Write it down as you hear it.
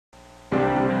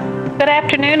Good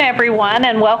afternoon, everyone,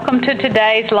 and welcome to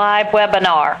today's live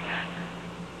webinar,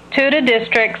 TUDA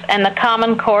Districts and the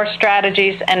Common Core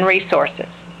Strategies and Resources.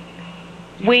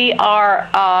 We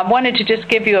wanted to just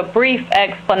give you a brief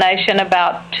explanation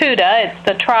about TUDA. It's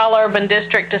the Trial Urban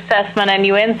District Assessment, and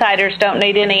you insiders don't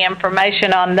need any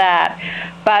information on that.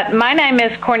 But my name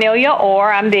is Cornelia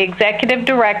Orr. I'm the Executive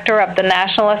Director of the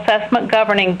National Assessment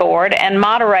Governing Board and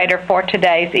moderator for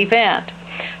today's event.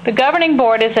 The Governing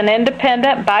Board is an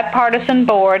independent, bipartisan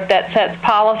board that sets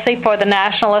policy for the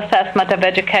National Assessment of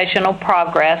Educational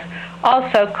Progress,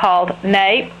 also called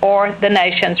NAEP, or the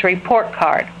Nation's Report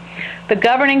Card. The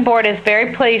Governing Board is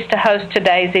very pleased to host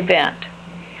today's event.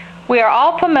 We are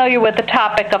all familiar with the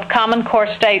topic of Common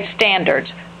Core state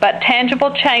standards, but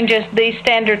tangible changes these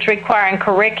standards require in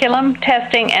curriculum,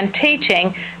 testing, and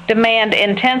teaching demand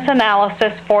intense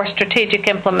analysis for strategic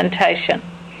implementation.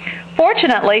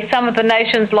 Fortunately, some of the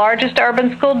nation's largest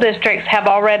urban school districts have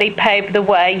already paved the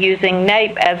way using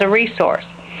NAEP as a resource.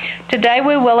 Today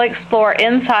we will explore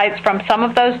insights from some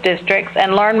of those districts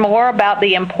and learn more about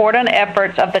the important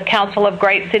efforts of the Council of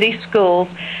Great City Schools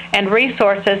and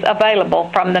resources available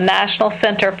from the National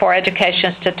Center for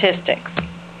Education Statistics.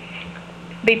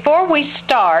 Before we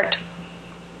start,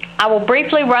 I will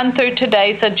briefly run through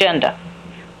today's agenda.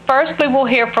 First, we will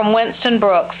hear from Winston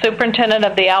Brooks, Superintendent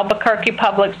of the Albuquerque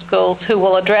Public Schools, who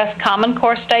will address Common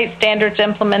Core state standards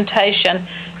implementation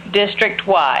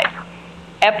district-wide,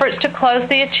 efforts to close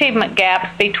the achievement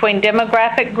gaps between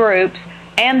demographic groups,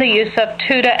 and the use of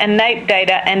TUDA and NAEP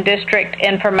data and district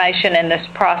information in this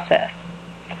process.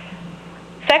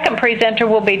 Second presenter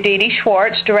will be Dee Dee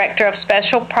Schwartz, Director of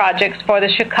Special Projects for the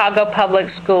Chicago Public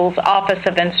Schools Office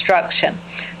of Instruction.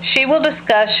 She will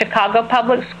discuss Chicago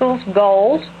Public Schools'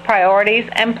 goals, priorities,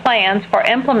 and plans for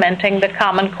implementing the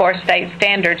Common Core state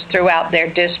standards throughout their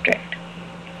district.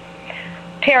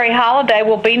 Terry Holliday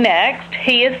will be next.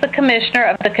 He is the Commissioner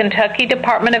of the Kentucky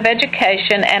Department of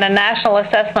Education and a National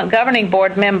Assessment Governing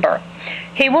Board member.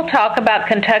 He will talk about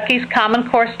Kentucky's Common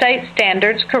Core state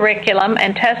standards, curriculum,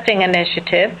 and testing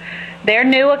initiative, their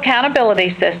new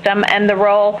accountability system, and the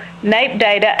role NAEP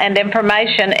data and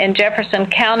information in Jefferson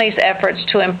County's efforts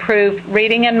to improve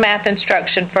reading and math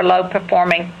instruction for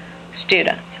low-performing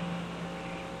students.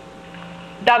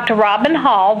 Dr. Robin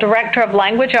Hall, Director of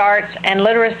Language Arts and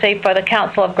Literacy for the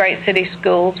Council of Great City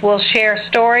Schools, will share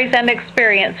stories and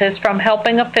experiences from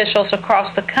helping officials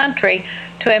across the country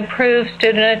to improve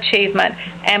student achievement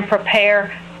and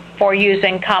prepare for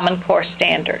using Common Core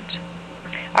standards.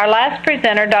 Our last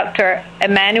presenter, Dr.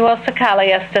 Emmanuel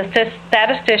Sakalia,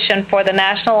 statistician for the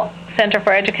National Center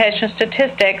for Education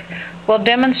Statistics, will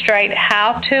demonstrate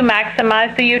how to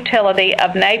maximize the utility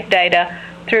of NAEP data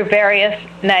through various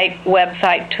NAEP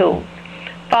website tools.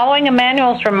 Following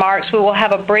Emmanuel's remarks, we will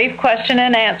have a brief question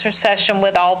and answer session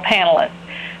with all panelists.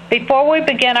 Before we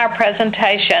begin our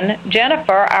presentation,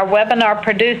 Jennifer, our webinar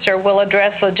producer, will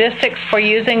address logistics for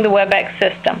using the WebEx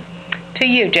system. To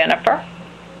you, Jennifer.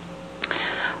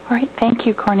 All right, thank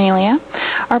you, Cornelia.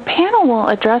 Our panel will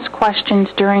address questions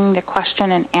during the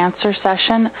question and answer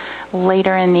session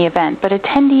later in the event, but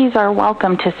attendees are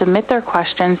welcome to submit their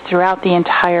questions throughout the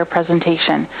entire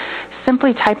presentation.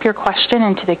 Simply type your question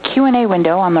into the Q&A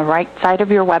window on the right side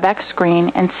of your WebEx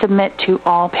screen and submit to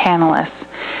all panelists.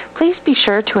 Please be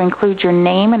sure to include your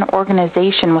name and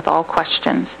organization with all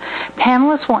questions.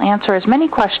 Panelists will answer as many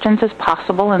questions as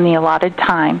possible in the allotted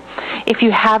time. If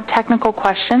you have technical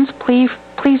questions, please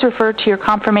refer to your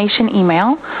confirmation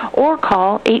email or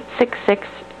call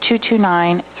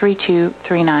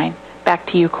 866-229-3239. Back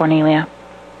to you, Cornelia.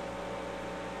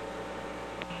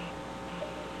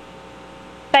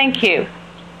 Thank you.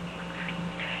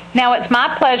 Now it's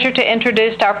my pleasure to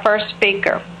introduce our first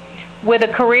speaker. With a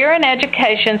career in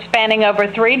education spanning over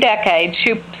 3 decades,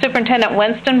 Superintendent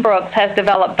Winston Brooks has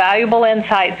developed valuable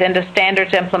insights into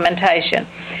standards implementation.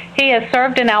 He has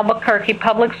served in Albuquerque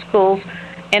Public Schools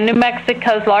in New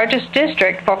Mexico's largest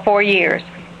district for 4 years,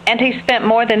 and he spent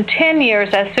more than 10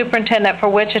 years as superintendent for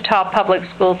Wichita Public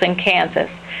Schools in Kansas.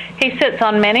 He sits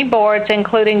on many boards,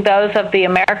 including those of the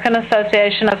American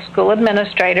Association of School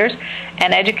Administrators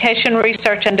and Education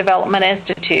Research and Development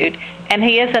Institute, and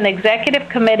he is an executive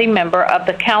committee member of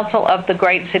the Council of the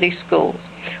Great City Schools.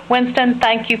 Winston,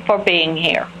 thank you for being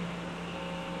here.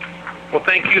 Well,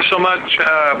 thank you so much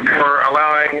for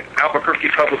allowing Albuquerque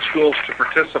Public Schools to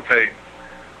participate.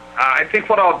 I think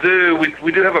what I'll do,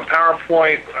 we do have a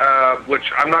PowerPoint,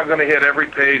 which I'm not going to hit every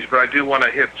page, but I do want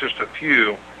to hit just a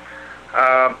few.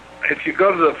 If you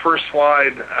go to the first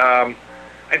slide, I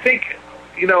think,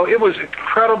 it was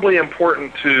incredibly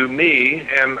important to me,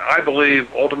 and I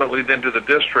believe ultimately then to the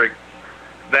district,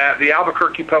 that the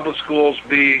Albuquerque Public Schools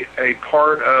be a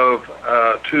part of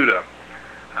TUDA.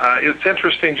 It's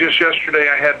interesting, just yesterday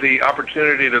I had the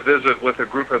opportunity to visit with a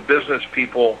group of business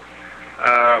people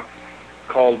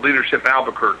called Leadership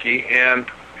Albuquerque, and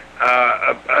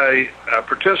a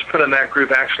participant in that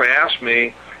group actually asked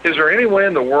me, is there any way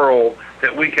in the world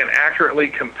that we can accurately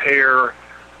compare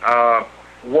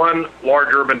one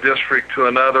large urban district to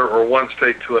another or one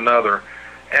state to another?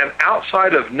 And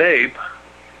outside of NAEP,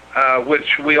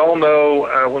 which we all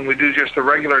know when we do just a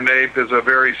regular NAEP is a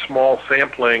very small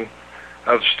sampling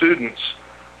of students,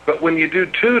 but when you do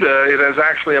TUDA, it is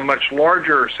actually a much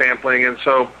larger sampling. And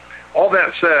so all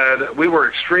that said, we were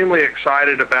extremely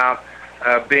excited about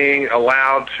being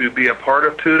allowed to be a part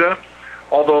of TUDA,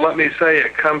 although let me say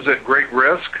it comes at great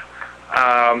risk.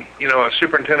 You know, a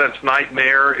superintendent's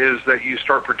nightmare is that you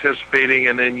start participating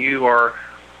and then you are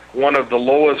one of the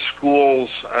lowest schools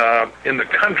in the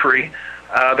country.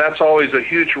 That's always a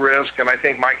huge risk, and I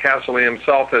think Mike Casserly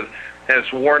himself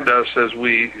has warned us as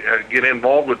we get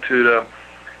involved with TUDA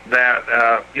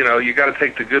that, you know, you got to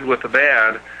take the good with the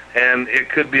bad, and it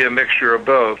could be a mixture of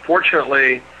both.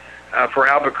 Fortunately, for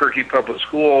Albuquerque Public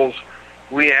Schools,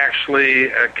 we actually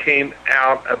came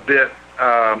out a bit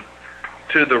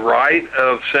to the right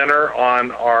of center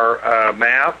on our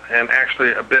math, and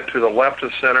actually a bit to the left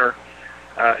of center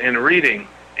in reading.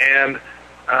 And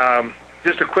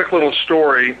just a quick little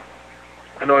story.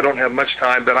 I know I don't have much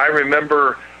time, but I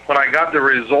remember when I got the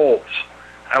results,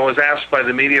 I was asked by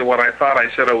the media what I thought. I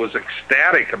said I was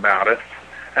ecstatic about it,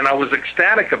 and I was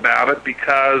ecstatic about it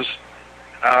because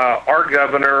our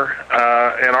governor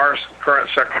and our current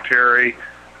secretary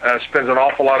spends an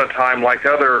awful lot of time, like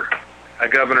other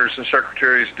governors and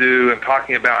secretaries do, in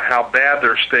talking about how bad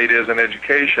their state is in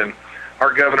education.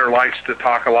 Our governor likes to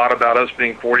talk a lot about us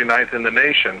being 49th in the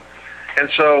nation.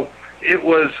 And so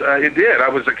it did. I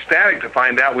was ecstatic to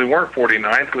find out we weren't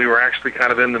 49th. We were actually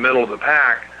kind of in the middle of the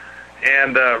pack.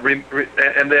 And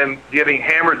then getting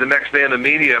hammered the next day in the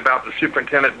media about the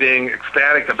superintendent being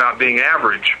ecstatic about being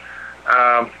average.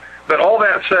 But all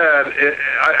that said,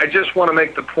 I just want to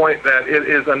make the point that it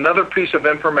is another piece of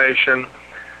information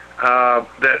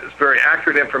that is very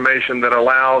accurate information that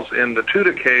allows, in the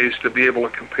TUDA case, to be able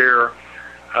to compare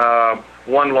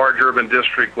one large urban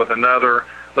district with another,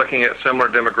 looking at similar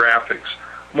demographics.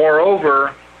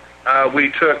 Moreover,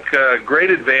 we took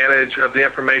great advantage of the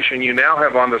information you now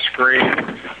have on the screen,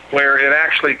 where it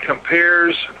actually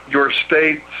compares your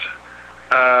state's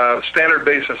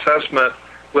standard-based assessment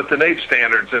with the NAEP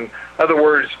standards. In other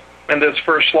words, in this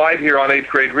first slide here on 8th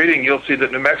grade reading, you'll see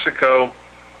that New Mexico,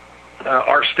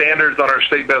 our standards on our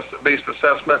state-based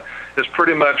assessment is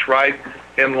pretty much right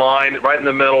in line, right in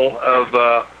the middle of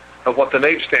what the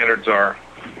NAEP standards are.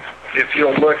 If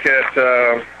you'll look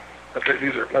at,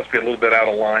 these must be a little bit out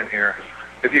of line here.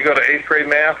 If you go to 8th grade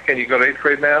math, can you go to 8th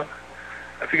grade math?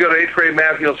 If you go to 8th grade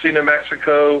math, you'll see New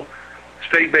Mexico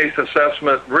state-based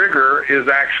assessment rigor is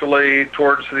actually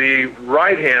towards the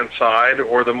right-hand side,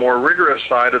 or the more rigorous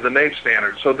side of the NAEP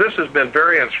standards. So this has been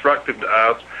very instructive to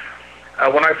us.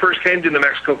 When I first came to New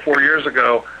Mexico 4 years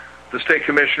ago, the state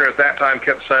commissioner at that time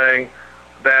kept saying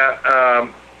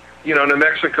that you know, New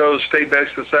Mexico's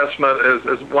state-based assessment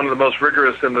is one of the most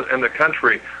rigorous in the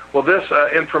country. Well, this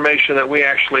information that we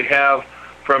actually have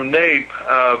from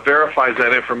NAEP verifies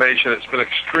that information. It's been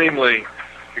extremely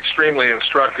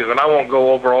instructive, and I won't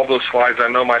go over all those slides. I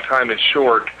know my time is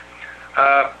short.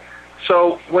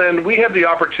 So when we have the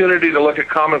opportunity to look at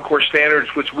Common Core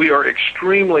standards, which we are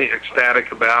extremely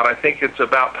ecstatic about, I think it's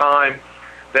about time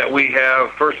that we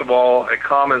have, first of all, a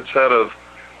common set of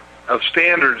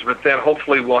standards, but then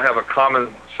hopefully we'll have a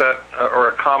common set or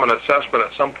a common assessment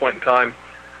at some point in time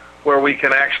where we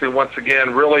can actually once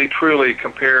again really truly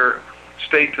compare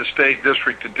state to state,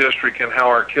 district to district, and how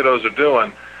our kiddos are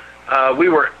doing. We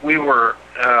were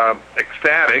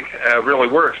ecstatic, really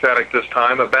were ecstatic this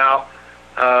time about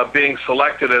being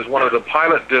selected as one of the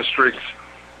pilot districts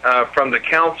from the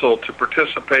council to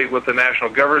participate with the National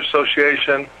Governors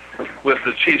Association, with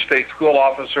the chief state school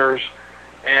officers,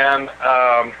 and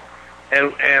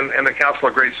the Council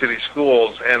of Great City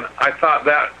Schools. And I thought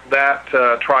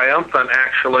that triumphant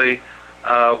actually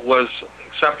was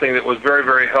something that was very,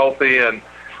 very healthy, and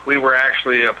we were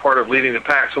actually a part of leading the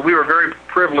pack. So we were very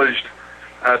privileged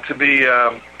to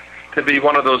be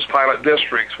one of those pilot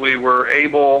districts. We were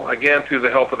able, again, through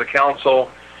the help of the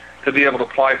council, to be able to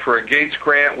apply for a Gates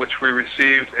grant, which we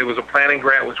received. It was a planning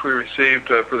grant which we received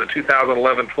for the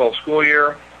 2011-12 school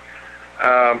year.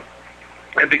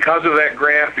 And because of that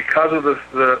grant, because of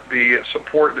the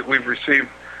support that we've received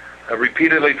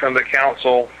repeatedly from the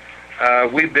council,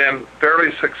 we've been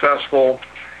fairly successful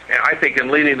I think in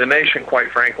leading the nation,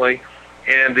 quite frankly,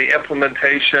 in the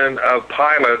implementation of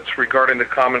pilots regarding the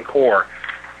Common Core.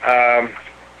 Again,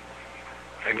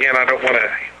 I don't want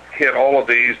to hit all of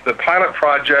these. The pilot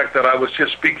project that I was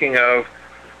just speaking of,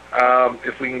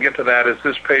 if we can get to that, is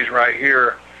this page right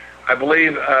here. I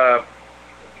believe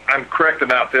I'm correct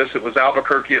about this. It was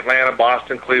Albuquerque, Atlanta,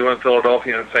 Boston, Cleveland,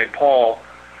 Philadelphia, and St. Paul.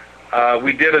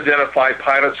 We did identify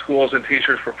pilot schools and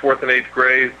teachers for 4th and 8th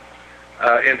grade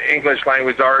in English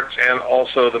language arts and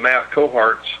also the math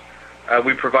cohorts.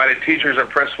 We provided teachers and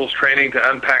principals training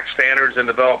to unpack standards and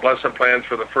develop lesson plans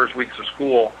for the first weeks of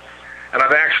school. And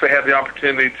I've actually had the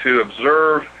opportunity to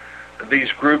observe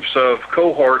these groups of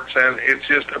cohorts, and it's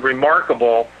just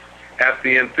remarkable at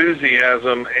the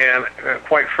enthusiasm and,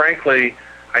 quite frankly,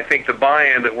 I think the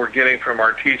buy-in that we're getting from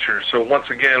our teachers. So once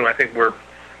again, I think we're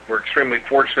extremely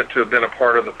fortunate to have been a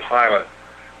part of the pilot.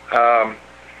 I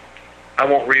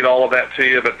won't read all of that to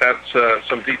you, but that's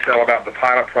some detail about the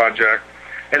pilot project.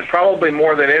 And probably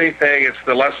more than anything, it's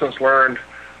the lessons learned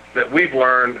that we've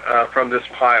learned from this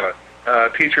pilot.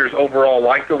 Teachers overall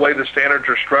like the way the standards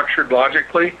are structured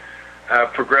logically,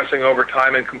 progressing over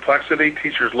time in complexity.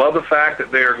 Teachers love the fact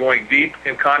that they are going deep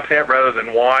in content rather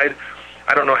than wide.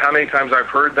 I don't know how many times I've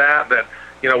heard that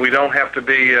we don't have to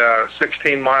be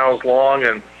 16 miles long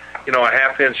and, a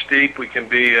half-inch deep. We can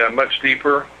be much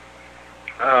deeper.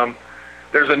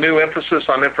 There's a new emphasis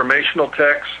on informational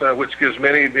texts, which gives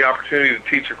many the opportunity to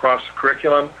teach across the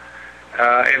curriculum.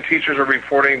 And teachers are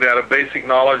reporting that a basic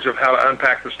knowledge of how to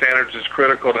unpack the standards is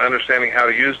critical to understanding how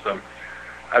to use them.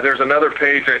 There's another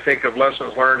page, I think, of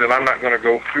lessons learned, and I'm not going to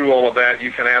go through all of that.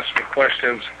 You can ask me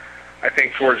questions, I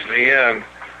think, towards the end.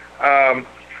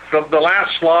 The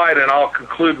last slide, and I'll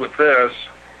conclude with this,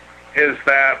 is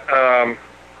that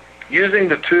using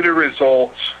the TUDA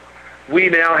results, we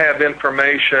now have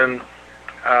information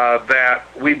that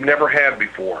we've never had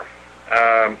before.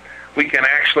 We can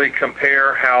actually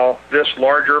compare how this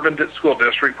large urban school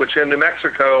district, which in New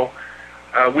Mexico,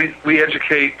 we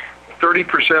educate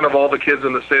 30% of all the kids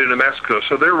in the state of New Mexico.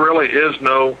 So there really is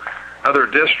no other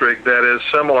district that is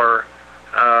similar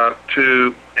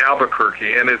to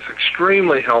Albuquerque. And it's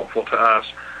extremely helpful to us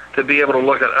to be able to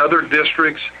look at other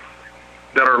districts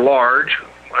that are large,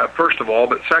 first of all,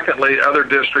 but secondly, other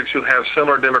districts who have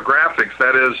similar demographics.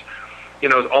 That is,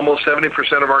 almost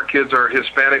 70% of our kids are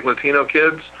Hispanic Latino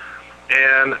kids.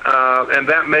 And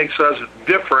that makes us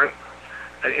different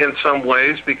in some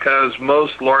ways because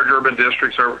most large urban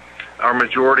districts are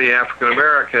majority African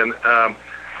American,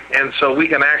 and so we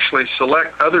can actually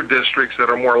select other districts that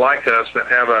are more like us that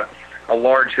have a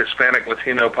large Hispanic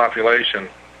Latino population.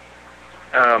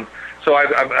 So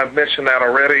I've mentioned that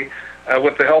already.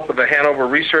 With the help of the Hanover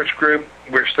Research Group,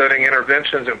 we're studying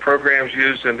interventions and programs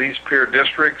used in these peer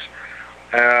districts.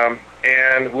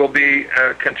 And we'll be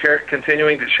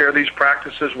continuing to share these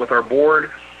practices with our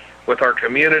board, with our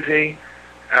community,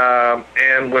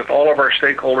 and with all of our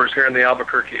stakeholders here in the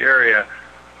Albuquerque area.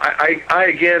 I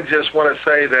again just want to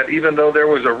say that even though there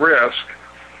was a risk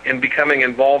in becoming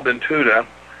involved in TUDA,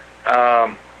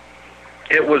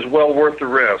 it was well worth the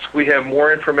risk. We have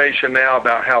more information now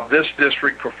about how this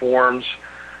district performs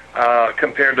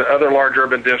compared to other large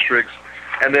urban districts.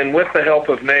 And then with the help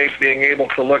of NAEP, being able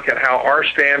to look at how our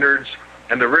standards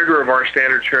and the rigor of our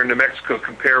standards here in New Mexico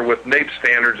compare with NAEP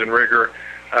standards and rigor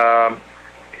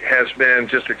has been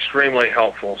just extremely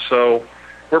helpful. So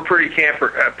we're pretty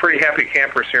happy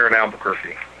campers here in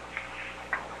Albuquerque.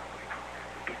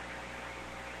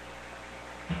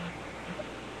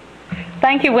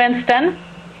 Thank you, Winston.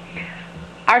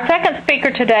 Our second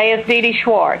speaker today is Dee Dee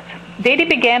Schwartz. Dee Dee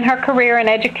began her career in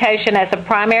education as a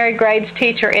primary grades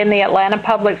teacher in the Atlanta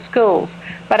Public Schools,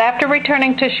 but after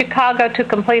returning to Chicago to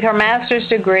complete her master's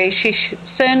degree, she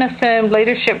soon assumed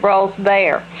leadership roles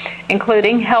there,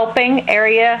 including helping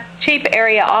chief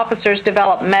area officers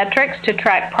develop metrics to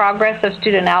track progress of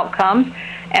student outcomes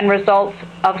and results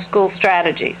of school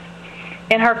strategies.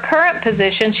 In her current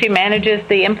position, she manages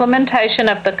the implementation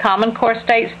of the Common Core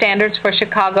state standards for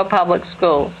Chicago Public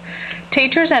Schools.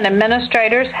 Teachers and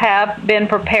administrators have been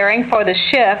preparing for the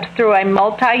shift through a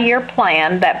multi-year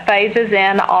plan that phases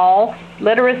in all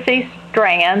literacy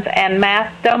strands and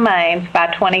math domains by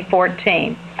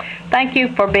 2014. Thank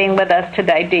you for being with us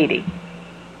today, Dee Dee.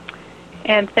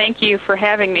 And thank you for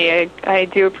having me. I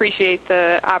do appreciate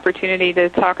the opportunity to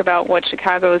talk about what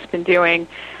Chicago has been doing.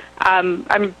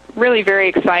 I'm really very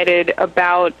excited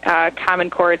about Common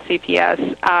Core at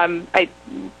CPS.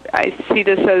 I see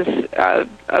this as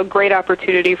a great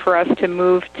opportunity for us to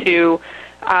move to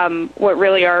what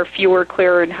really are fewer,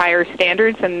 clearer, and higher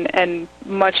standards and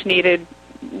much needed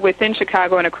within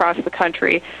Chicago and across the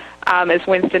country. As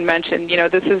Winston mentioned,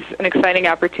 this is an exciting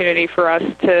opportunity for us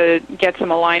to get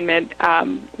some alignment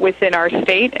within our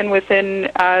state and within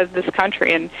this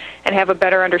country, and have a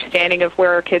better understanding of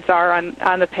where our kids are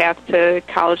on the path to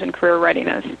college and career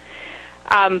readiness.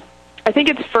 I think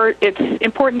it's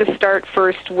important to start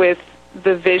first with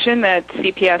the vision that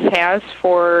CPS has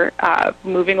for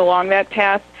moving along that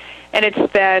path, and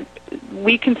it's that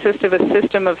we consist of a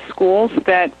system of schools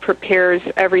that prepares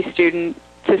every student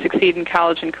to succeed in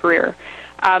college and career.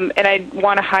 And I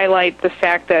want to highlight the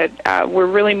fact that we're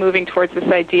really moving towards this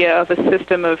idea of a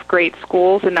system of great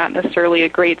schools and not necessarily a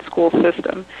great school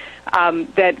system.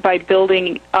 That by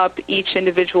building up each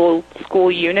individual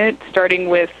school unit, starting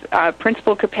with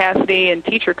principal capacity and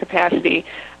teacher capacity,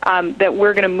 that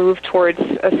we're going to move towards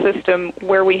a system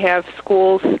where we have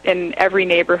schools in every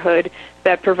neighborhood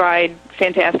that provide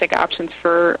fantastic options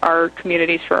for our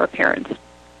communities, for our parents.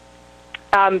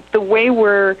 The way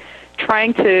we're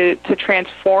trying to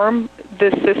transform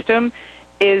this system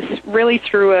is really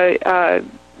through a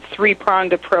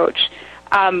three-pronged approach.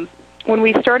 When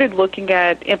we started looking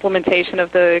at implementation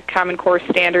of the Common Core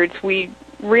standards, we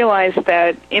realized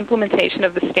that implementation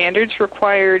of the standards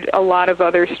required a lot of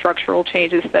other structural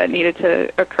changes that needed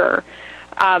to occur.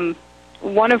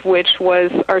 One of which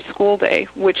was our school day,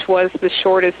 which was the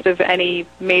shortest of any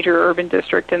major urban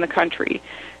district in the country.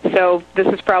 So this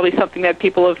is probably something that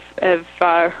people have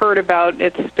heard about.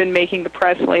 It's been making the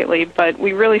press lately, but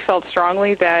we really felt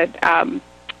strongly that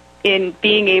in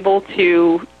being able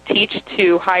to teach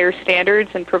to higher standards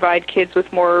and provide kids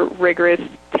with more rigorous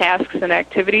tasks and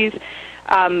activities,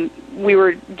 we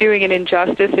were doing an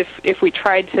injustice if we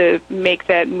tried to make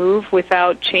that move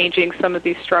without changing some of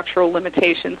these structural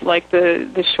limitations like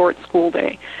the short school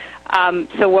day.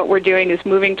 So what we're doing is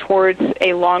moving towards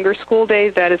a longer school day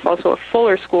that is also a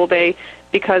fuller school day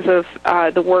because of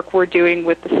the work we're doing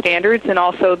with the standards, and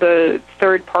also the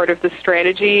third part of the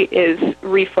strategy is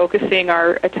refocusing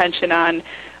our attention on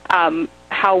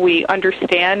how we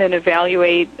understand and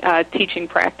evaluate teaching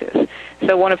practice.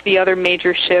 So one of the other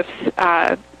major shifts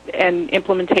and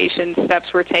implementation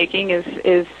steps we're taking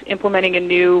is implementing a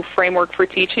new framework for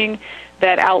teaching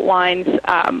that outlines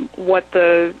what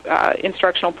the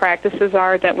instructional practices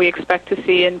are that we expect to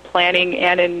see in planning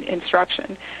and in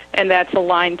instruction, and that's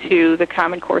aligned to the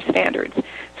Common Core standards.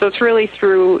 So it's really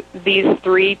through these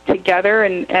three together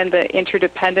and the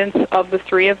interdependence of the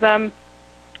three of them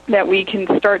that we can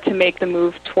start to make the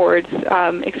move towards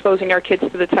exposing our kids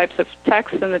to the types of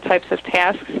texts and the types of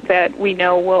tasks that we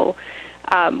know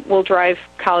will drive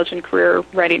college and career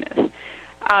readiness.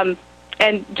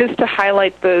 And just to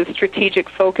highlight the strategic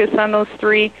focus on those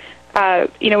three,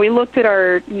 we looked at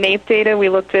our NAEP data. We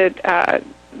looked at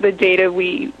the data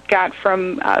we got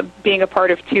from being a part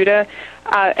of TUDA,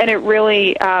 and it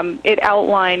really it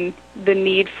outlined the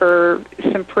need for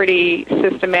some pretty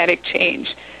systematic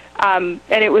change. And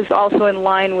it was also in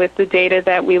line with the data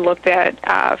that we looked at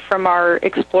from our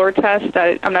Explore test.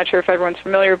 I'm not sure if everyone's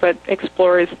familiar, but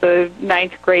Explore is the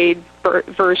 9th grade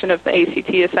version of the ACT,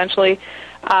 essentially.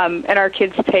 And our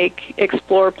kids take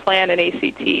Explore, Plan, and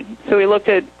ACT. So we looked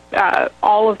at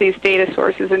all of these data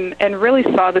sources and really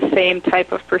saw the same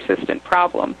type of persistent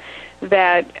problem,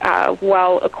 that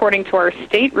while according to our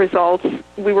state results,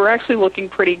 we were actually looking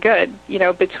pretty good,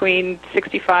 between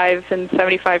 65 and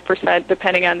 75%,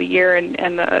 depending on the year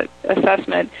and the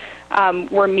assessment,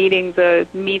 we're meeting the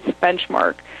MEETS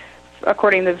benchmark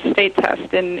according to the state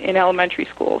test in elementary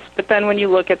schools. But then when you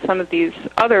look at some of these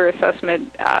other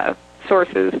assessment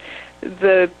sources,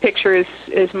 the picture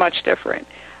is much different.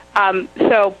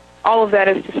 So all of that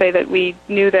is to say that we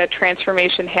knew that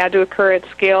transformation had to occur at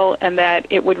scale and that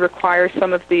it would require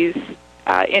some of these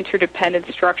interdependent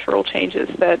structural changes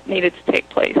that needed to take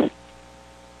place.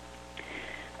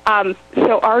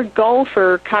 So our goal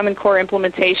for Common Core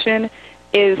implementation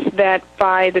is that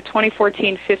by the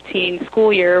 2014-15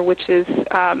 school year, which is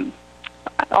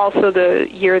also the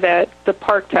year that the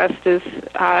PARCC test is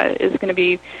going to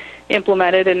be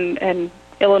implemented, and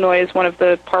Illinois is one of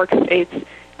the PARCC states.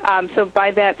 So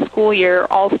by that school year,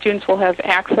 all students will have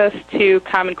access to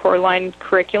Common Core line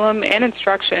curriculum and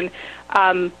instruction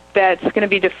that's going to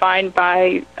be defined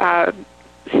by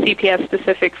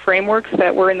CPS-specific frameworks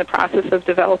that we're in the process of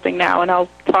developing now, and I'll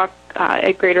talk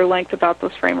at greater length about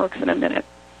those frameworks in a minute.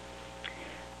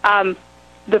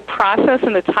 The process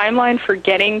and the timeline for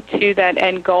getting to that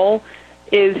end goal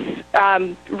is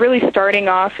really starting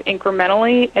off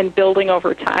incrementally and building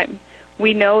over time.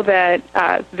 We know that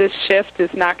this shift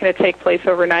is not going to take place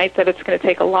overnight, that it's going to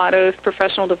take a lot of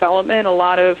professional development, a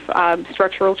lot of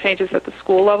structural changes at the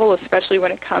school level, especially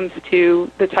when it comes to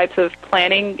the types of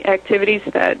planning activities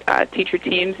that teacher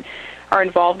teams are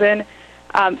involved in.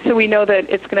 So we know that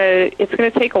it's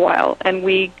gonna take a while, and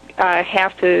we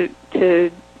have to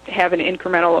have an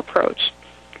incremental approach.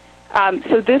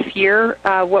 So this year,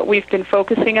 what we've been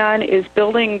focusing on is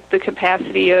building the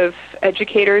capacity of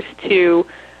educators to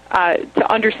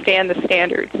understand the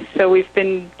standards. So we've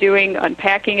been doing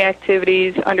unpacking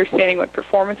activities, understanding what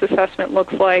performance assessment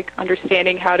looks like,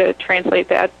 understanding how to translate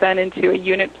that then into a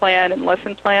unit plan and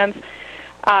lesson plans,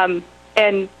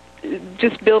 and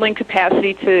just building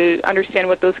capacity to understand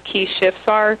what those key shifts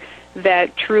are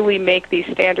that truly make these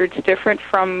standards different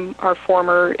from our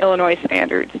former Illinois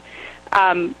standards.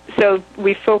 So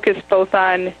we focus both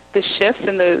on the shifts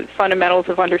and the fundamentals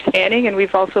of understanding, and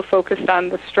we've also focused on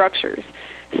the structures.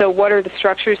 So what are the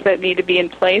structures that need to be in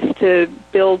place to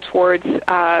build towards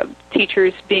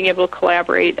teachers being able to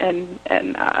collaborate and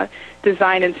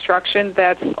design instruction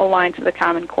that's aligned to the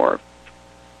Common Core?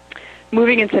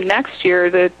 Moving into next year,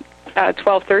 the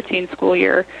 12-13 school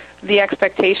year, the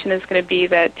expectation is going to be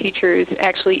that teachers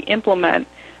actually implement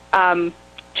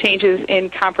changes in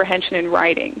comprehension and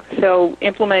writing. So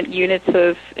implement units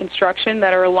of instruction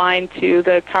that are aligned to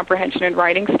the comprehension and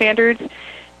writing standards,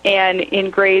 and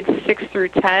in grades 6 through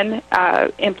 10,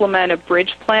 implement a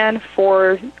bridge plan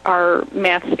for our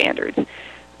math standards.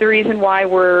 The reason why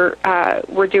we're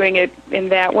doing it in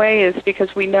that way is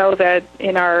because we know that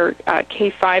in our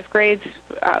K-5 grades,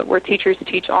 where teachers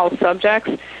teach all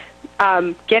subjects,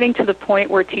 getting to the point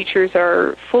where teachers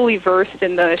are fully versed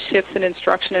in the shifts in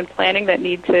instruction and planning that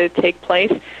need to take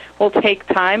place will take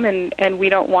time, and we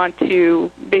don't want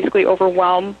to basically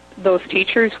overwhelm those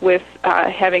teachers with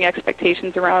having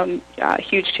expectations around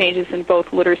huge changes in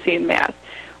both literacy and math.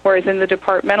 Whereas in the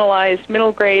departmentalized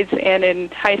middle grades and in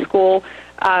high school,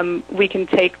 we can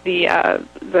take the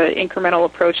incremental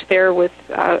approach there with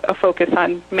a focus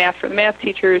on math for the math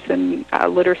teachers and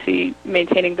literacy,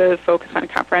 maintaining the focus on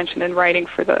comprehension and writing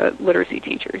for the literacy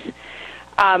teachers.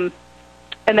 And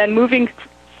then moving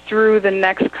through the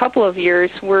next couple of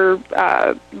years, we're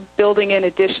building in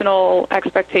additional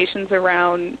expectations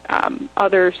around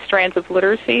other strands of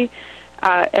literacy,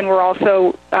 and we're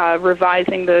also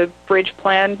revising the bridge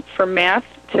plan for math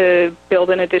to build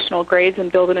in additional grades and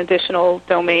build in additional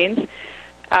domains,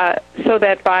 so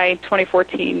that by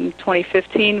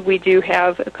 2014-2015 we do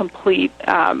have a complete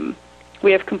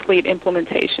complete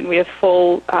implementation. We have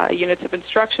full units of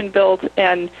instruction built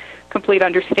and complete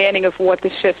understanding of what the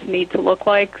shifts need to look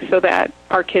like so that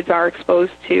our kids are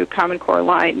exposed to Common Core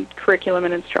aligned curriculum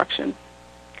and instruction.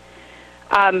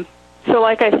 So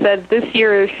like I said, this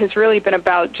year has really been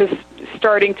about just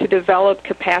starting to develop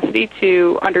capacity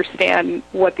to understand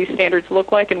what these standards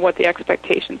look like and what the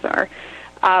expectations are.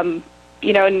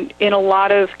 You know, in a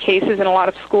lot of cases, in a lot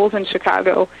of schools in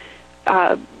Chicago,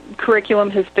 curriculum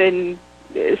has been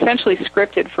essentially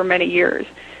scripted for many years,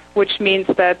 which means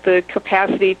that the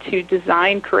capacity to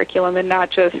design curriculum and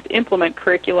not just implement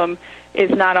curriculum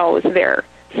is not always there.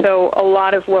 So a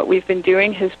lot of what we've been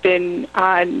doing has been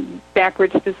on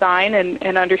backwards design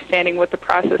and understanding what the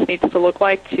process needs to look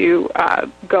like to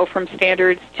go from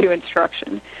standards to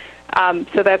instruction.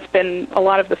 So that's been a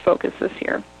lot of the focus this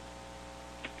year.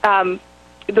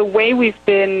 The way we've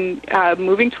been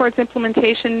moving towards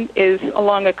implementation is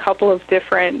along a couple of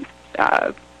different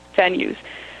venues.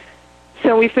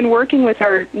 So we've been working with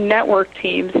our network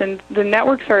teams, and the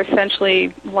networks are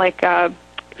essentially like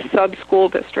sub-school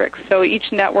districts. So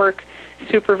each network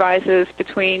supervises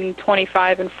between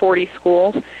 25 and 40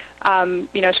 schools.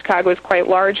 You know, Chicago is quite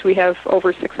large. We have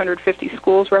over 650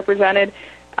 schools represented.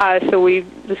 So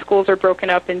the schools are broken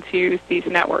up into these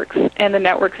networks, and the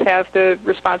networks have the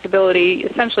responsibility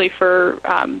essentially for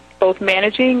both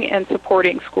managing and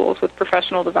supporting schools with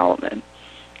professional development.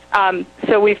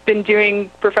 So we've been doing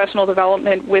professional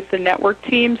development with the network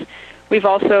teams. We've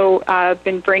also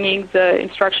been bringing the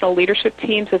instructional leadership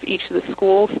teams of each of the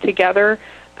schools together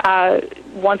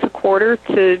once a quarter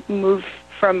to move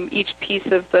from each piece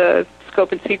of the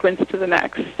scope and sequence to the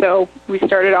next. So we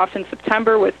started off in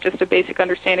September with just a basic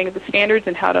understanding of the standards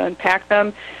and how to unpack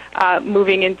them,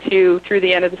 moving into, through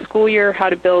the end of the school year, how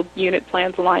to build unit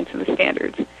plans aligned to the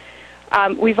standards.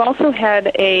 We've also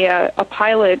had a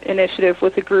pilot initiative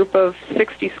with a group of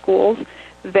 60 schools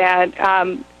that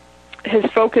has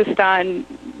focused on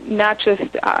not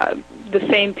just the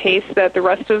same pace that the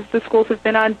rest of the schools have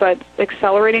been on, but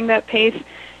accelerating that pace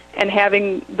and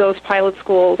having those pilot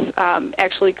schools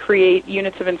actually create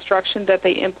units of instruction that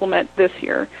they implement this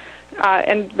year.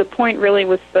 And the point really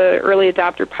with the early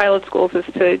adopter pilot schools is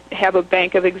to have a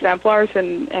bank of exemplars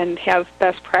and have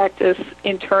best practice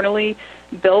internally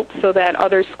built so that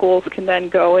other schools can then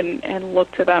go and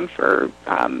look to them for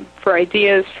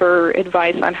ideas, for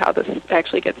advice on how this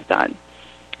actually gets done.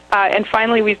 And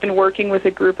finally, we've been working with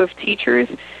a group of teachers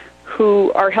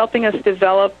who are helping us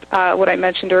develop what I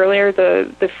mentioned earlier,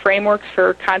 the frameworks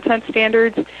for content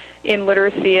standards in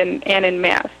literacy and in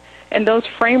math. And those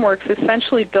frameworks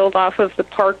essentially build off of the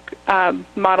PARC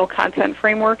model content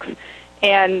frameworks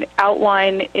and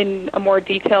outline in a more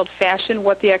detailed fashion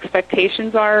what the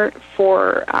expectations are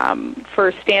for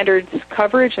standards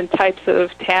coverage and types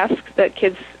of tasks that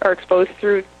kids are exposed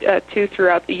to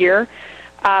throughout the year,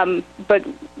 but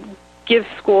give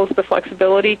schools the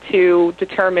flexibility to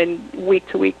determine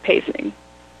week-to-week pacing.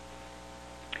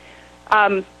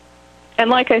 And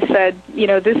like I said,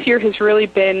 this year has really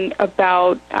been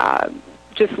about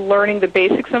just learning the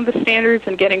basics of the standards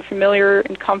and getting familiar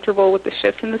and comfortable with the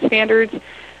shifts in the standards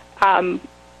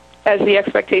as the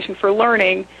expectation for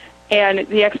learning. And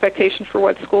the expectation for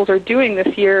what schools are doing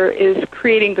this year is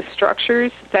creating the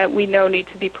structures that we know need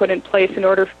to be put in place in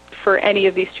order for any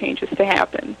of these changes to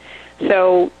happen.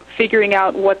 So figuring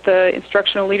out what the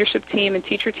instructional leadership team and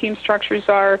teacher team structures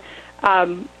are,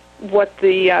 what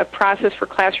the process for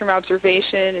classroom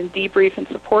observation and debrief and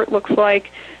support looks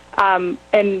like,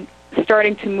 and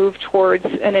starting to move towards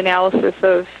an analysis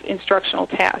of instructional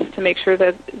tasks to make sure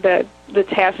that the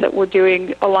tasks that we're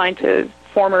doing align to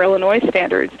former Illinois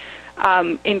standards,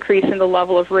 increase in the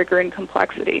level of rigor and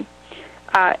complexity.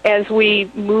 As we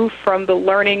move from the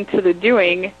learning to the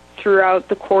doing throughout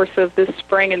the course of this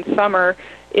spring and summer,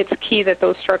 it's key that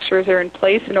those structures are in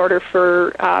place in order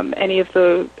for any of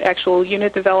the actual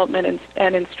unit development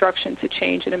and instruction to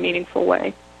change in a meaningful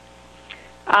way.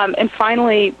 And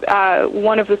finally,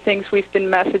 one of the things we've been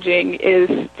messaging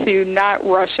is to not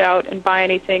rush out and buy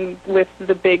anything with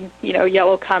the big,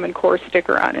 yellow Common Core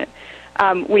sticker on it.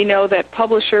 We know that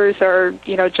publishers are,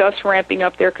 just ramping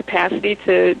up their capacity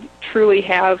to truly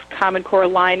have Common Core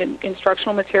line and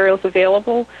instructional materials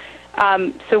available.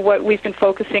 So what we've been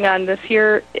focusing on this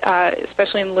year,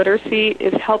 especially in literacy,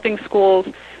 is helping schools,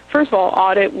 first of all,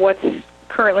 audit what's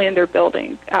currently in their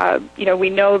building. We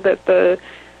know that the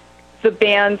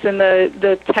bands and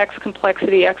the text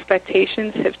complexity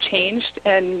expectations have changed,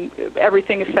 and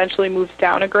everything essentially moves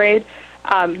down a grade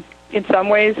in some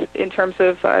ways in terms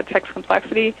of text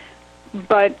complexity.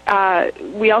 But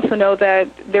we also know that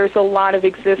there's a lot of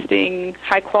existing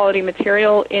high-quality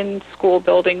material in school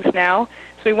buildings now.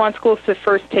 So we want schools to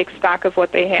first take stock of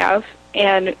what they have.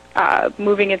 And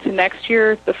moving into next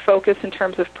year, the focus in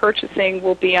terms of purchasing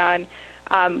will be on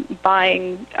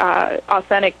buying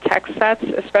authentic text sets,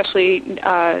 especially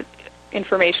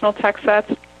informational text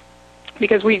sets,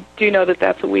 because we do know that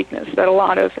that's a weakness, that a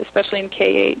lot of, especially in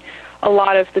K-8, a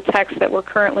lot of the text that we're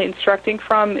currently instructing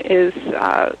from is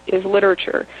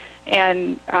literature.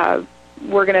 And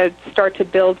we're going to start to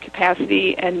build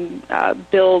capacity and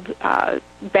build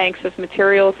banks of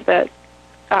materials that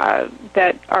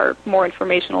are more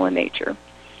informational in nature.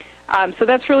 So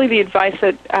that's really the advice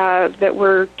that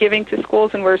we're giving to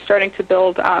schools, and we're starting to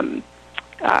build.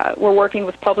 We're working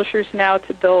with publishers now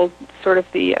to build sort of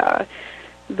the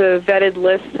vetted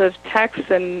lists of texts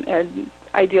and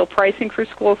ideal pricing for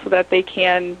schools, so that they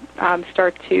can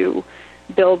start to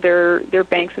build their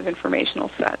banks of informational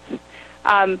sets.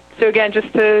 So again,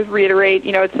 just to reiterate,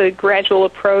 it's a gradual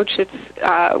approach.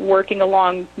 It's working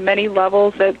along many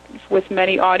levels with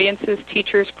many audiences,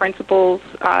 teachers, principals,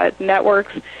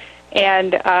 networks,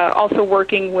 and also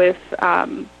working with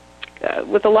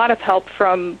a lot of help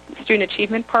from student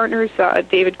achievement partners,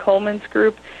 David Coleman's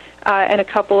group, and a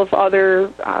couple of other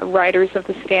writers of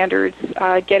the standards,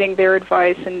 getting their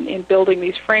advice in building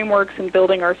these frameworks and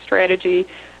building our strategy,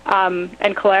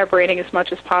 and collaborating as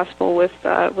much as possible with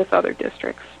other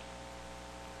districts.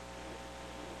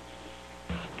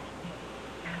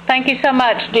 Thank you so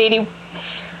much, Dee Dee.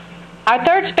 Our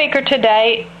third speaker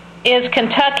today is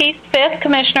Kentucky's 5th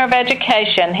Commissioner of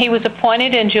Education. He was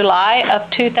appointed in July of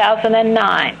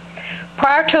 2009.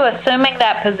 Prior to assuming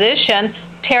that position,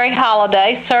 Terry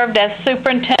Holliday served as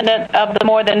superintendent of the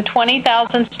more than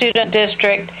 20,000 student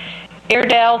district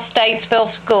Iredell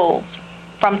Statesville Schools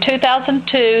from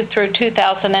 2002 through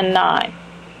 2009.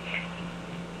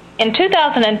 In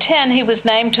 2010, he was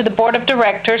named to the Board of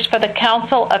Directors for the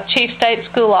Council of Chief State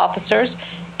School Officers,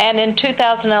 and in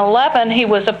 2011, he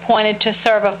was appointed to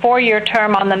serve a 4-year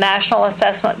term on the National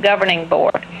Assessment Governing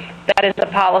Board. That is the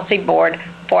policy board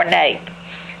for NAEP.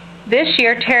 This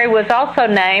year, Terry was also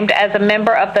named as a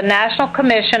member of the National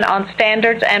Commission on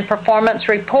Standards and Performance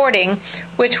Reporting,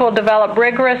 which will develop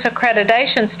rigorous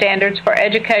accreditation standards for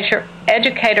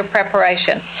educator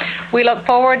preparation. We look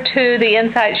forward to the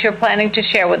insights you're planning to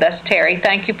share with us, Terry.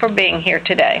 Thank you for being here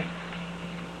today.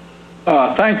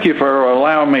 Thank you for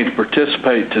allowing me to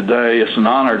participate today. It's an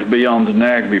honor to be on the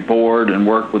NAEP board and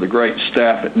work with a great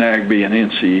staff at NAEP and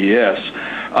NCES.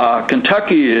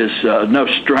 Kentucky is no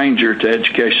stranger to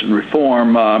education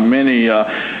reform. Many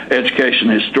education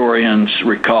historians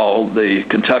recall the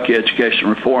Kentucky Education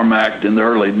Reform Act in the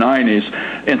early 90s.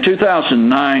 In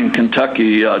 2009,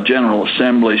 Kentucky General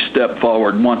Assembly stepped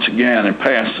forward once again and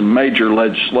passed some major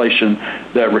legislation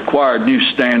that required new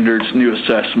standards, new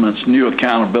assessments, new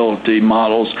accountability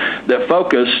models that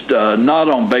focused not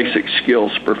on basic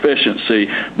skills proficiency,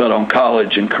 but on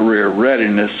college and career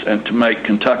readiness, and to make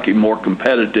Kentucky more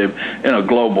competitive in a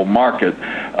global market.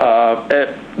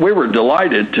 We were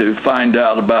delighted to find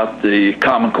out about the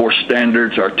Common Core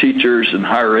standards. Our teachers and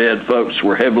higher ed folks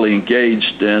were heavily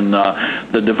engaged in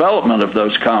the development of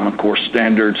those Common Core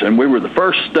standards, and we were the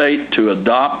first state to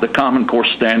adopt the Common Core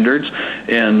standards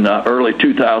in early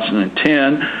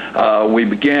 2010. We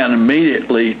began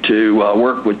immediately to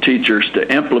work with teachers to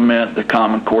implement the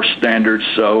Common Core standards.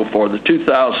 So for the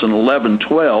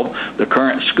 2011-12, the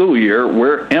current school year,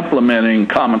 we're implementing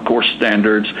Common Core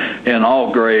standards in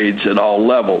all grades at all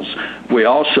levels. We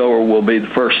also will be the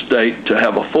first state to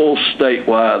have a full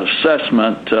statewide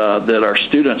assessment that our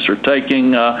students are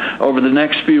taking over the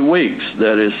next few weeks.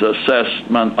 That is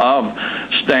assessment of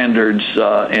standards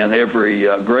in every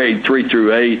grade 3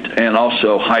 through 8, and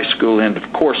also high school end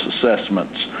of course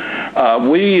assessments.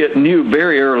 We knew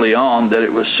very early on that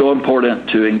it was so important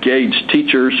to engage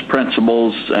teachers,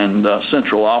 principals, and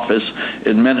central office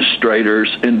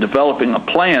administrators in developing a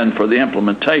plan for the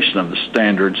implementation of the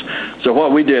standards. So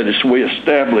what we did is we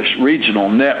established regional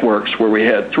networks where we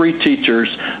had 3 teachers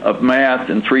of math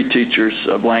and 3 teachers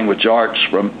of language arts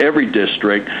from every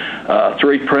district,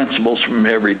 3 principals from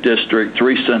every district,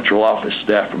 3 central office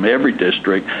staff from every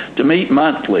district, to meet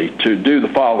monthly to do the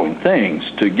following things: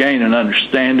 to gain an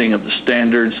understanding of the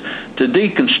standards, to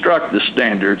deconstruct the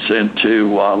standards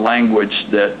into language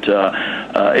that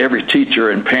every teacher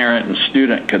and parent and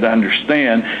student could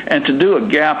understand, and to do a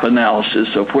gap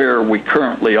analysis of where we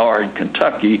currently are in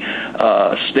Kentucky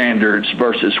standards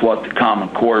versus what the Common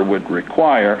Core would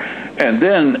require. And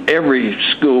then every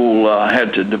school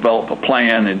had to develop a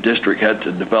plan, and district had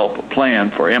to develop a plan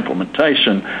for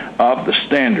implementation of the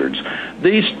standards.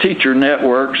 These teacher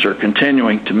networks are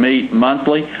continuing to meet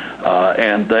monthly,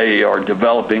 and they are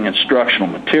developing instructional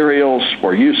materials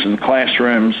for use in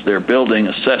classrooms. They're building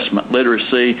assessment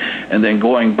literacy, and then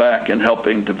going back and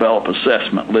helping develop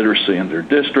assessment literacy in their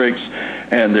districts.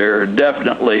 And they're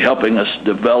definitely helping us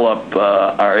develop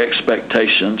our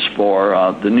expectations for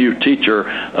the new teacher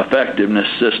effectiveness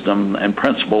system and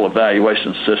principal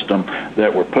evaluation system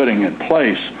that we're putting in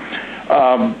place.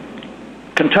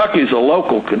 Kentucky is a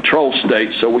local control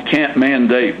state, so we can't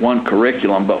mandate one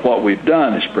curriculum, but what we've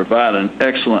done is provide an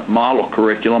excellent model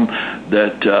curriculum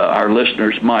that our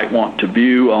listeners might want to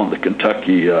view on the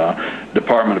Kentucky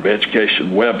Department of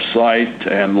Education website,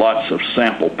 and lots of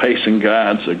sample pacing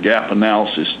guides, a gap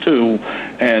analysis tool,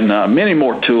 and many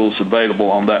more tools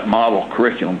available on that model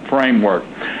curriculum framework.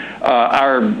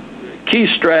 Our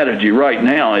key strategy right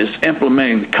now is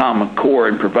implementing the Common Core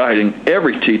and providing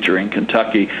every teacher in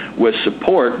Kentucky with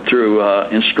support through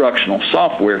an instructional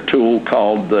software tool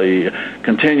called the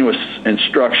Continuous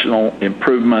Instructional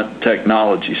Improvement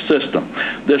Technology System.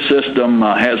 This system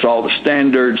has all the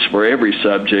standards for every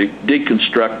subject,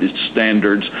 deconstructed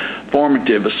standards,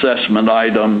 formative assessment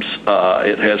items.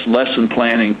 It has lesson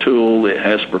planning tool. It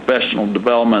has professional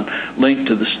development linked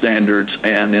to the standards,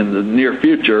 and in the near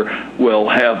future we'll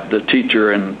have the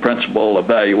teacher and principal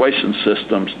evaluation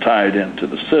systems tied into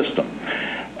the system.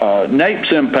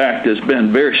 NAEP's impact has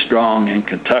been very strong in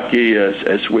Kentucky.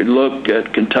 As we look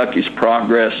at Kentucky's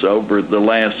progress over the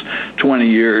last 20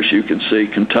 years, you can see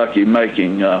Kentucky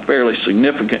making fairly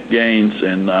significant gains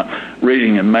in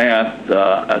reading and math.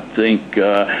 I think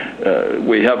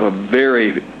we have a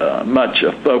very much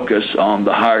a focus on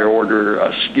the higher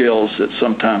order skills that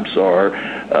sometimes are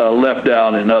left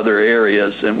out in other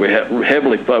areas, and we have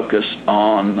heavily focused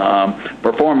on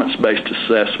performance-based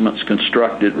assessments,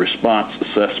 constructed response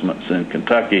assessments in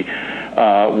Kentucky.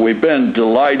 We've been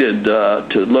delighted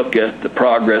to look at the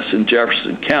progress in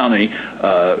Jefferson County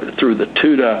through the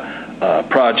TUDA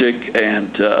project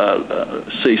and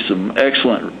see some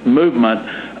excellent movement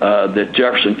that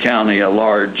Jefferson County, a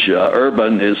large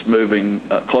urban, is moving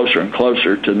closer and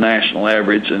closer to national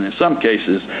average, and in some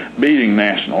cases beating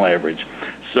national average.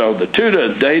 So the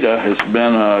TUDA data has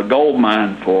been a gold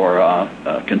mine for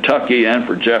Kentucky and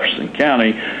for Jefferson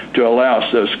County to allow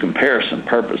us those comparison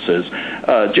purposes.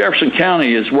 Jefferson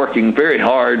County is working very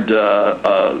hard,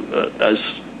 as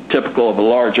typical of a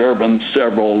large urban,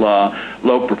 several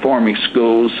low-performing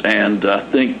schools, and I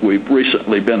think we've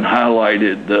recently been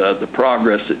highlighted the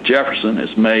progress that Jefferson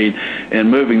has made in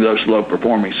moving those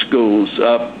low-performing schools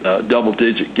up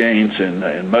double-digit gains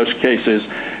in most cases,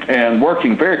 and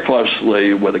working very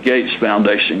closely with the Gates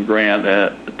Foundation grant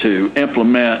to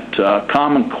implement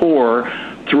Common Core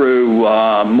through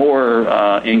more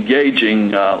engaging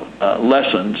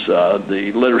lessons.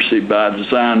 The literacy by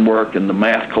design work and the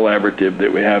math collaborative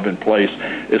that we have in place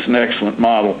is an excellent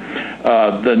model.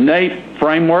 The NAEP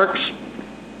frameworks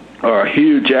are a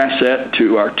huge asset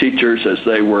to our teachers as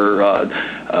they were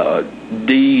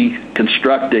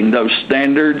deconstructing those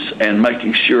standards and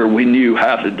making sure we knew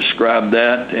how to describe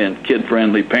that in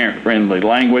kid-friendly, parent-friendly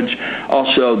language.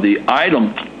 Also, the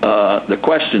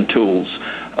question tools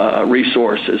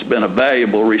resource has been a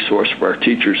valuable resource for our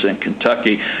teachers in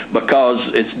Kentucky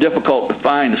because it's difficult to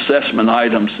find assessment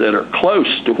items that are close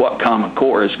to what Common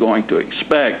Core is going to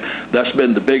expect. That's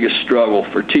been the biggest struggle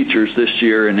for teachers this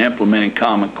year in implementing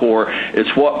Common Core.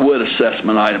 It's what would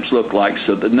assessment items look like.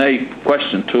 So the NAEP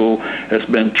question tool has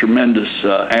been a tremendous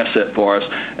asset for us,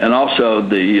 and also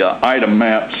the item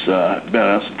maps have been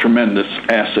a tremendous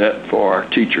asset for our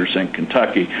teachers in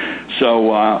Kentucky.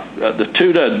 So the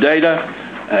TUDA data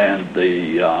and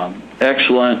the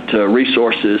excellent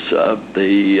resources of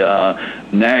the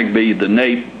NAGB, the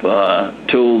NAEP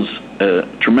tools,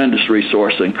 tremendous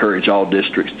resource I encourage all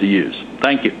districts to use.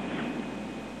 Thank you.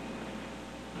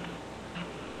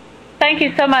 Thank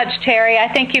you so much, Terry. I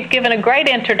think you've given a great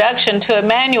introduction to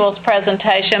Emmanuel's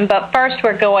presentation, but first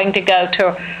we're going to go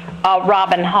to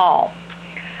Robin Hall.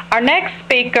 Our next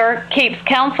speaker keeps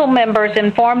council members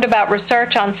informed about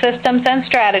research on systems and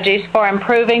strategies for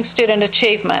improving student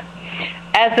achievement.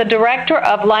 As the Director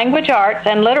of Language Arts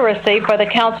and Literacy for the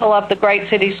Council of the Great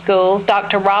City Schools,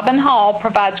 Dr. Robin Hall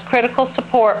provides critical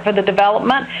support for the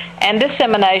development and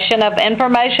dissemination of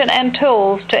information and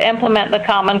tools to implement the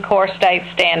Common Core state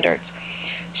standards.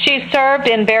 She served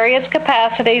in various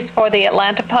capacities for the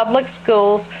Atlanta Public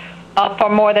Schools for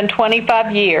more than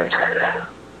 25 years.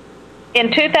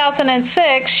 In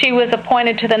 2006, she was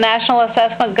appointed to the National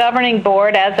Assessment Governing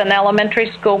Board as an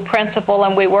elementary school principal,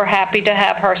 and we were happy to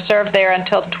have her serve there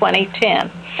until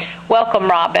 2010. Welcome,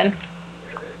 Robin.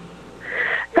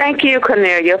 Thank you,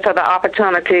 Cornelia, for the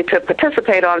opportunity to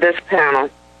participate on this panel.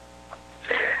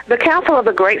 The Council of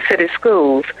the Great City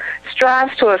Schools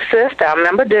strives to assist our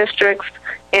member districts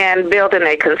in building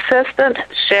a consistent,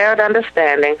 shared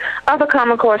understanding of the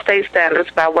Common Core state standards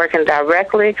by working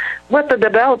directly with the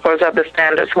developers of the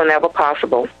standards whenever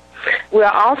possible. We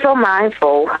are also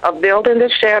mindful of building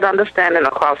this shared understanding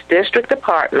across district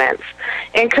departments,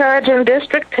 encouraging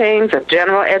district teams of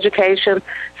general education,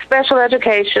 special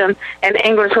education, and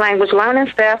English language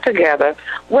learning staff together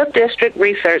with district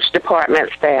research department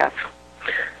staff.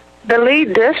 The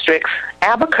lead districts,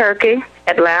 Albuquerque,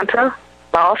 Atlanta,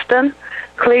 Boston,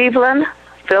 Cleveland,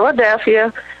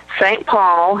 Philadelphia, St.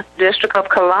 Paul, District of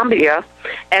Columbia,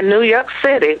 and New York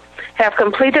City, have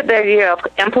completed their year of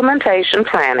implementation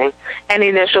planning and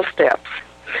initial steps.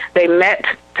 They met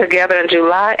together in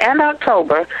July and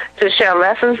October to share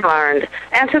lessons learned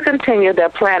and to continue their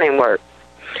planning work.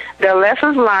 Their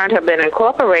lessons learned have been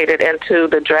incorporated into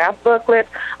the draft booklet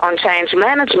on change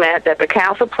management that the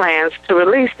Council plans to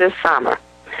release this summer.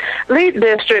 Lead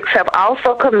districts have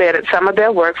also committed some of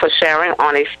their work for sharing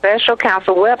on a special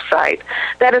Council website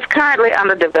that is currently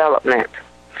under development.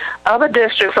 Other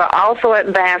districts are also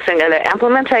advancing in their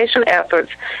implementation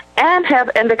efforts and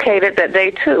have indicated that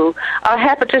they, too, are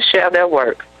happy to share their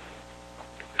work.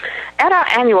 At our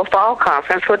annual fall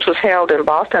conference, which was held in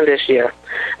Boston this year,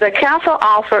 the Council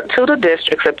offered to the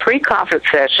districts a pre-conference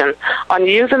session on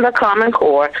using the Common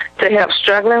Core to help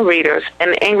struggling readers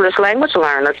and English language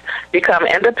learners become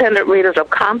independent readers of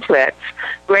complex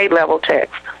grade-level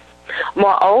text.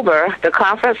 Moreover, the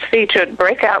conference featured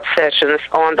breakout sessions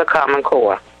on the Common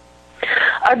Core.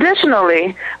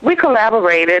 Additionally, we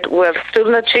collaborated with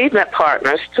student achievement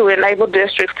partners to enable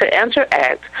districts to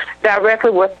interact directly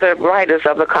with the writers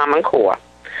of the Common Core.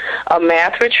 A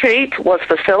math retreat was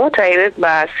facilitated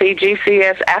by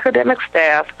CCSS academic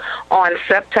staff on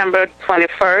September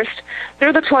 21st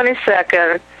through the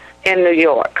 22nd in New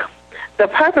York. The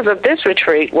purpose of this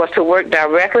retreat was to work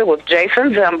directly with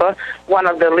Jason Zimba, one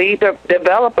of the lead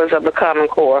developers of the Common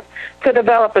Core, to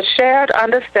develop a shared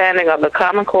understanding of the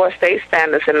Common Core state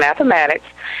standards in mathematics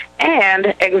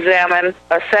and examine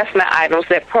assessment items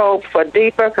that probe for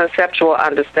deeper conceptual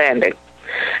understanding.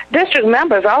 District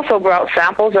members also brought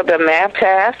samples of their math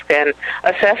tasks and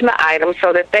assessment items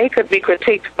so that they could be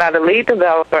critiqued by the lead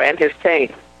developer and his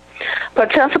team.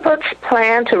 Participants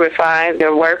plan to refine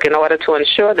their work in order to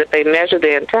ensure that they measure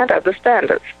the intent of the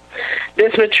standards.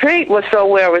 This retreat was so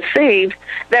well received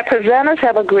that presenters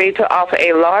have agreed to offer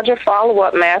a larger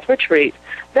follow-up math retreat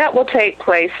that will take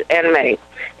place in May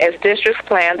as districts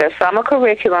plan their summer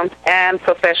curriculum and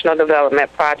professional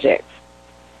development projects.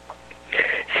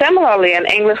 Similarly, an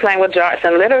English language arts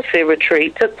and literacy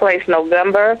retreat took place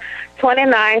November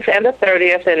 29th and the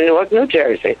 30th in Newark, New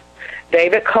Jersey.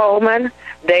 David Coleman,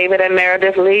 David and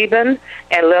Meredith Lieben,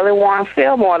 and Lily Warren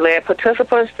Fillmore led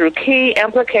participants through key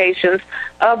implications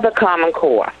of the Common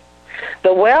Core.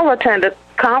 The well-attended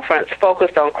conference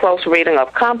focused on close reading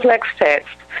of complex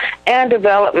text and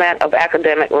development of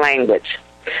academic language.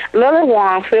 Lily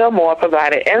Warren Fillmore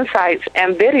provided insights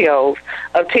and videos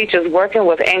of teachers working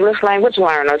with English language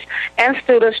learners and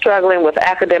students struggling with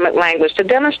academic language to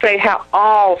demonstrate how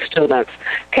all students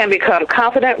can become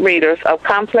confident readers of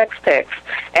complex texts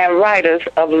and writers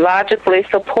of logically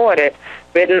supported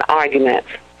written arguments.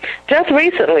 Just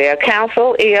recently, a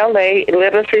Council ELA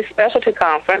Literacy Specialty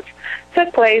Conference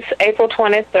took place April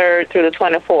 23rd through the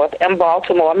 24th in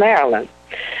Baltimore, Maryland.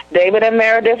 David and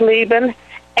Meredith Lieben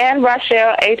and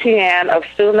Rachelle Etienne of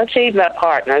Student Achievement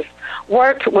Partners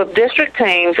worked with district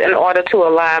teams in order to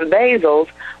align basals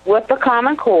with the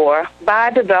Common Core by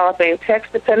developing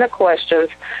text-dependent questions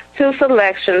to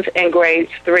selections in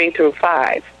grades 3 through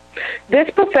 5. This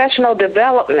professional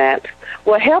development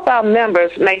will help our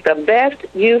members make the best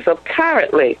use of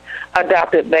currently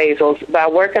adopted basals by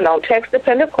working on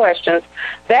text-dependent questions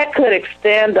that could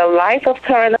extend the life of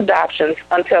current adoptions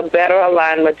until better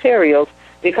aligned materials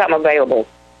become available.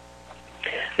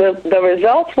 The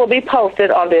results will be posted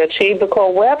on the Achieve the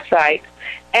Core website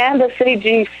and the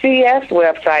CCSS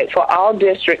website for all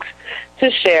districts to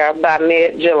share by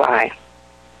mid-July.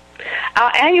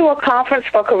 Our annual conference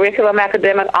for curriculum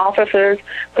academic officers,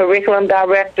 curriculum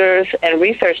directors, and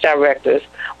research directors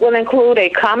will include a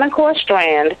Common Core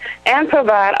strand and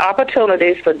provide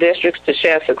opportunities for districts to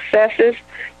share successes,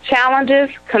 challenges,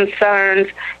 concerns,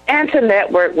 and to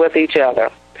network with each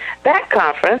other. That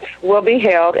conference will be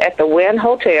held at the Wynn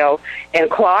Hotel in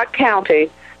Clark County,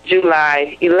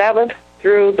 July 11th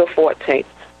through the 14th.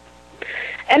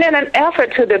 And in an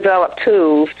effort to develop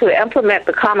tools to implement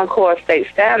the Common Core state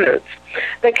standards,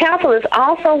 the Council is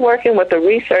also working with the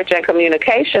Research and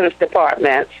Communications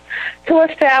departments to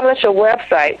establish a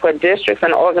website where districts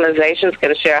and organizations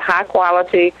can share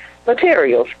high-quality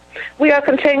materials. We are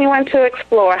continuing to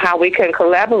explore how we can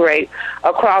collaborate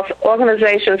across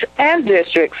organizations and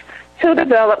districts to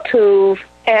develop tools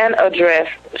and address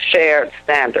shared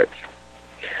standards.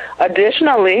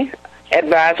 Additionally,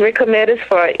 advisory committees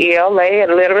for ELA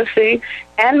and literacy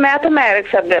and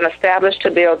mathematics have been established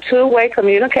to build two-way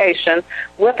communication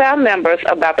with our members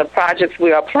about the projects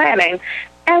we are planning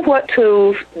and what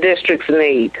tools districts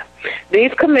need.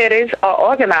 These committees are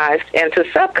organized into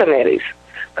subcommittees: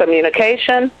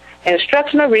 communication,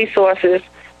 instructional resources,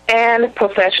 and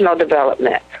professional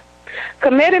development.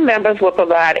 Committee members will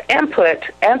provide input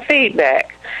and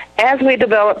feedback as we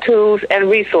develop tools and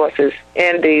resources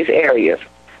in these areas.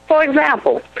 For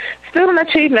example, Student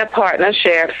Achievement Partners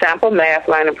shared sample math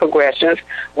learning progressions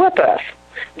with us.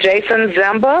 Jason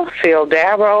Zimba, Phil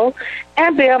Darrow,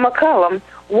 and Bill McCullum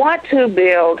want to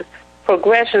build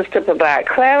progressions to provide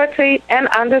clarity and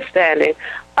understanding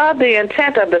of the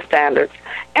intent of the standards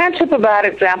and to provide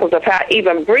examples of how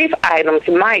even brief items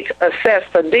might assess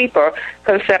for deeper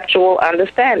conceptual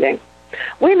understanding.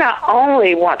 We not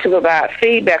only want to provide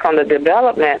feedback on the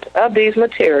development of these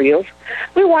materials,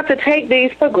 we want to take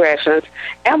these progressions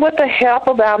and, with the help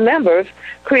of our members,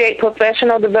 create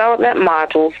professional development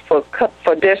modules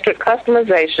for district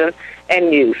customization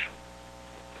and use.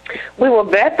 We will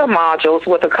vet the modules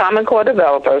with the Common Core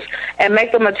developers and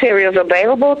make the materials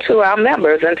available to our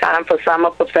members in time for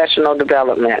summer professional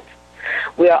development.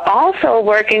 We are also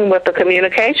working with the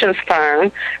communications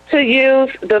firm to use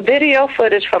the video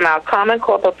footage from our Common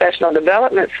Core professional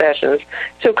development sessions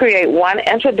to create one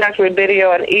introductory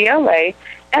video in ELA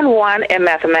and one in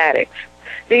mathematics.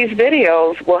 These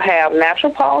videos will have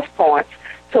natural pause points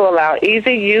to allow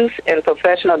easy use in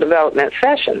professional development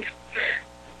sessions.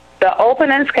 The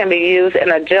openings can be used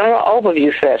in a general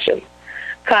overview session.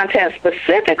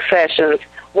 Content-specific sessions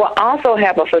will also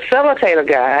have a facilitator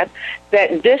guide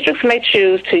that districts may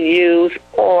choose to use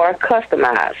or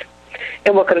customize.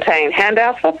 It will contain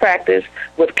handouts for practice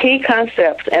with key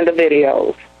concepts in the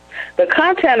videos. The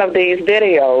content of these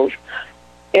videos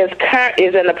is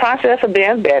in the process of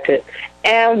being vetted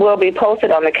and will be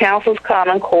posted on the Council's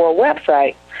Common Core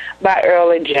website by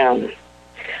early June.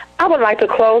 I would like to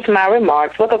close my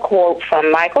remarks with a quote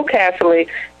from Michael Casserly,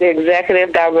 the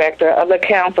Executive Director of the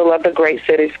Council of the Great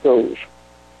City Schools.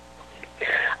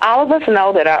 All of us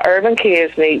know that our urban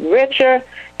kids need richer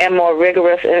and more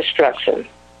rigorous instruction,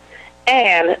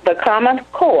 and the Common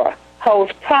Core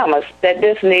holds promise that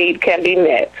this need can be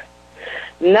met.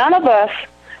 None of us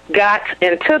got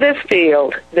into this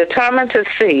field determined to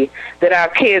see that our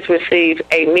kids receive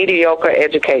a mediocre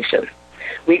education.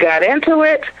 We got into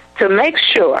it to make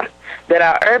sure that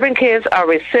our urban kids are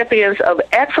recipients of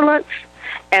excellence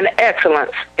and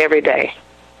excellence every day.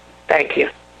 Thank you.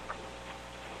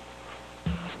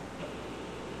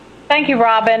 Thank you,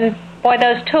 Robin. Boy,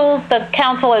 those tools the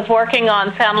council is working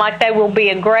on sound like they will be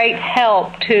a great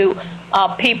help to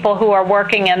people who are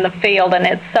working in the field, and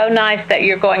it's so nice that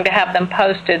you're going to have them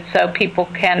posted so people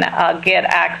can get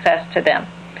access to them.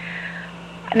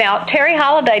 Now, Terry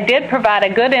Holliday did provide a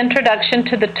good introduction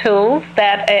to the tools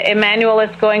that Emmanuel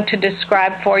is going to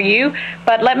describe for you,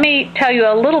 but let me tell you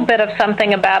a little bit of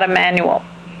something about Emmanuel.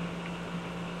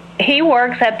 He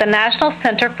works at the National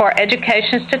Center for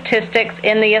Education Statistics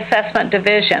in the Assessment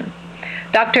Division.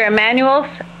 Dr. Emmanuel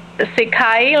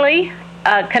Sikaili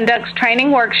conducts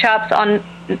training workshops on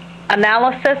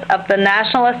analysis of the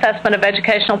National Assessment of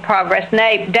Educational Progress,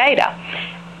 NAEP, data,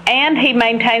 and he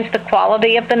maintains the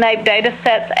quality of the NAEP data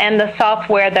sets and the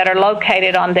software that are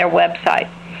located on their website.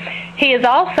 He is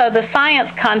also the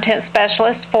science content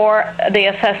specialist for the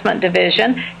Assessment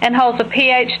Division and holds a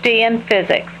PhD in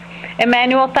physics.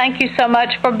 Emmanuel, thank you so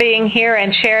much for being here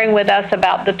and sharing with us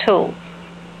about the tools.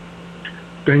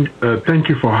 Thank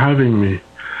you for having me.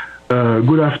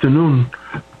 Good afternoon.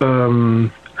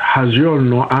 As you all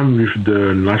know, I'm with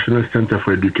the National Center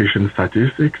for Education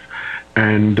Statistics,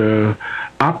 and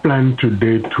I plan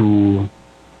today to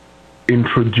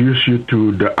introduce you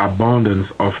to the abundance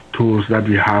of tools that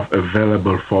we have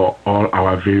available for all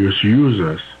our various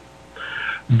users.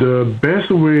 The best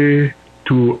way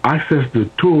to access the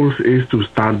tools is to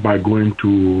start by going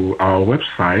to our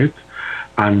website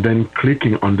and then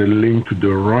clicking on the link to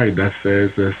the right that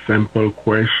says sample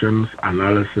questions,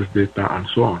 analysis data, and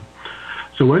so on.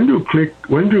 So when you click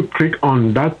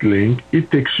on that link,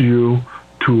 it takes you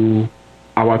to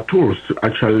our tools, The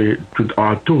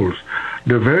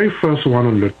very first one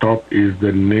on the top is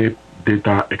the NAEP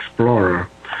Data Explorer.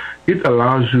 It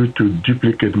allows you to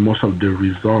duplicate most of the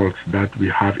results that we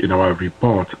have in our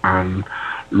report and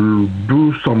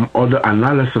do some other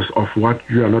analysis of what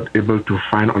you are not able to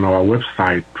find on our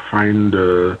website, find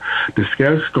the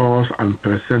scale scores and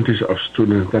percentage of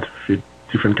students that fit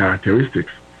different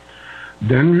characteristics.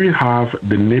 Then we have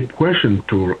the NAEP question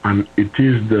tool, and this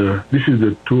is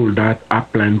the tool that I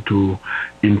plan to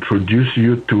introduce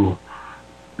you to.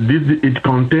 It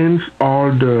contains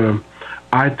all the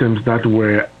items that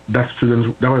were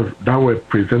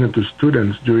presented to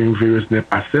students during various NAEP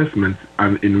assessments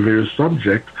and in various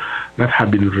subjects that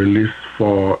have been released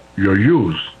for your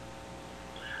use.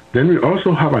 Then we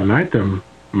also have an item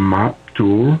map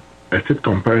tool, a state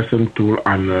comparison tool,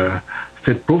 and a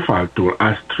state profile tool.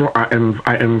 I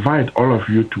invite all of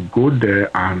you to go there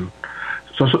and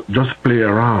just play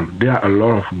around. There are a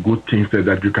lot of good things there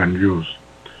that you can use.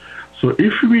 So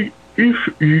if you,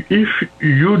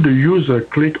 the user,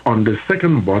 click on the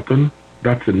second button,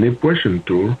 that's the NAEP question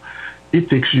tool, it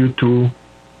takes you to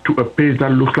a page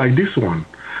that looks like this one.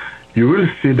 You will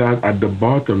see that at the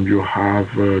bottom you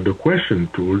have the question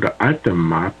tool, the item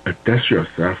map, a test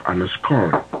yourself, and a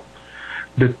score.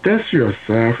 The test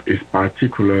yourself is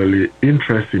particularly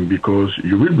interesting because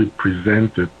you will be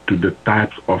presented to the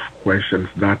types of questions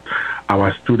that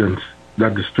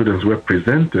the students were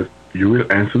presented. You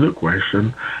will answer the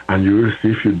question, and you will see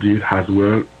if you did as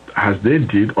well as they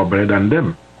did or better than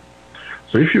them.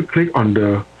 So if you click on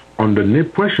the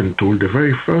NAEP question tool, the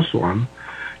very first one,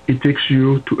 it takes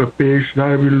you to a page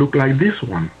that will look like this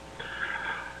one.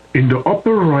 In the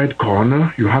upper right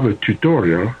corner, you have a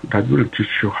tutorial that will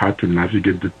teach you how to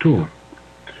navigate the tool.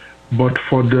 But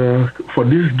for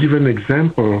this given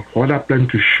example, what I plan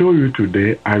to show you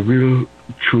today, I will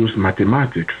choose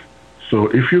mathematics. So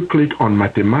if you click on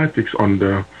mathematics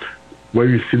where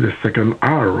you see the second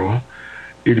arrow,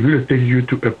 it will take you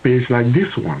to a page like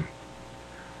this one.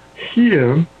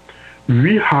 Here,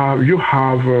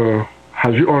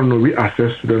 as you all know, we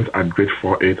assess students at grade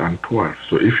 4, 8, and 12.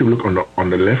 So if you look on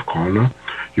the left corner,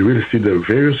 you will see the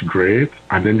various grades,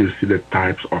 and then you see the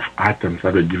types of items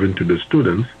that are given to the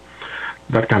students.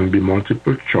 That can be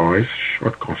multiple choice,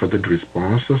 short concerted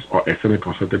responses, or extended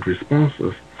concerted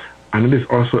responses. And then there's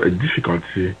also a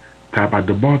difficulty tab at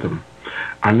the bottom.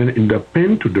 And then in the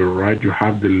pane to the right, you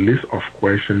have the list of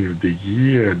questions with the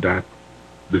year that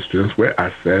the students were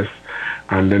assessed,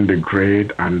 and then the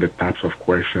grade and the types of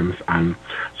questions and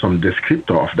some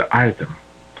descriptor of the item.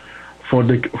 For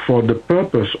the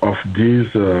purpose of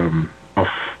this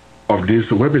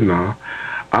webinar,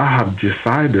 I have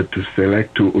decided to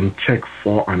select to uncheck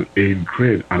 4 and 8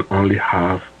 grade and only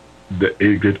have the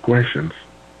 8 grade questions.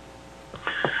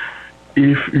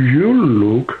 If you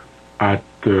look at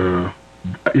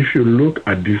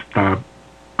this tab,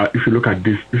 if you look at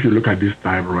this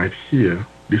tab right here,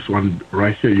 this one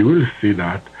right here, you will see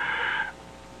that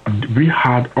we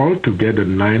had altogether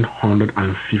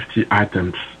 950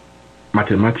 items,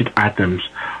 mathematics items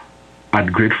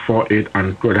at grade 4, 8,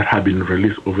 and 12 that have been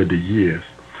released over the years.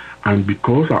 And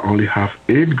because I only have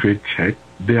 8 grade checked,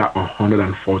 there are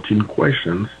 114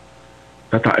 questions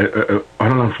that are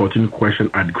 114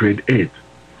 questions at grade 8.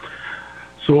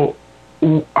 So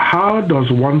how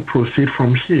does one proceed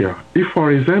from here? If,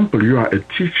 for example, you are a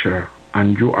teacher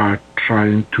and you are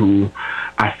trying to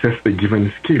assess a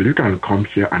given skill, you can come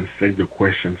here and select the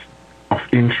questions of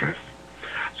interest.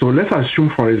 So let's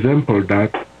assume, for example,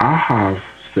 that I have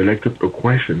selected a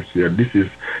question here.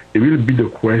 It will be the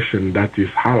question that is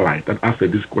highlighted, that answer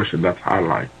this question that's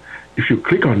highlighted. If you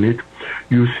click on it,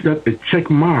 you see that a check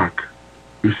mark.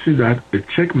 You see that a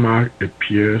check mark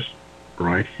appears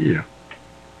right here.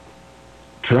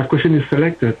 So that question is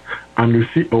selected, and you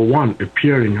see a 1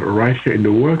 appearing right here in the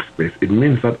workspace. It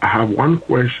means that I have one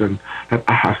question that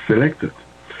I have selected.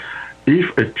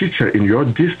 If a teacher in your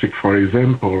district, for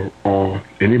example, or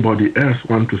anybody else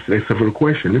want to select several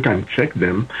questions, you can check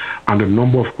them, and the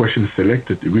number of questions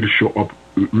selected will show up,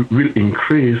 will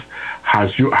increase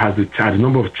as the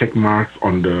number of check marks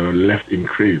on the left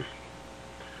increase.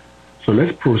 So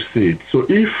let's proceed. So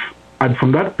and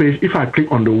from that page, if I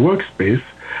click on the workspace,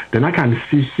 then I can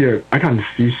see here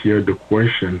the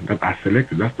question that I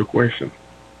selected. That's the question.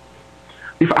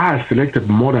 If I have selected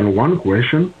more than one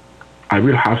question, I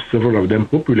will have several of them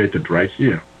populated right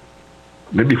here,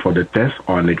 maybe for the test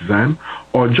or an exam,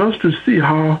 or just to see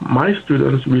how my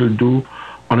students will do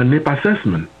on a NAEP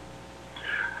assessment.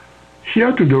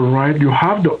 Here to the right, you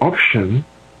have the option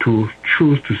to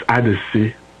choose to either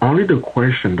see only the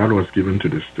question that was given to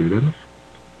the students,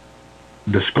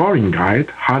 the scoring guide,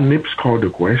 how NAEP scored the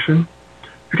question.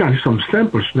 You can see some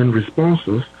sample student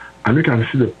responses, and you can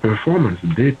see the performance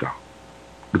data,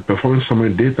 the performance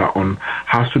summary data on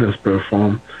how students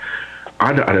perform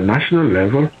either at a national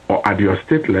level or at your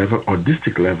state level or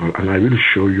district level, and I will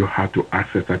show you how to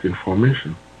access that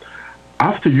information.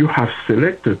 After you have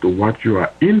selected what you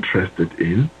are interested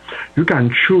in, you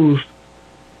can choose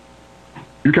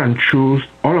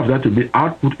all of that to be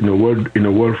output in a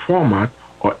Word format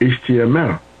or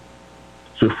HTML.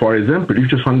 So for example, if you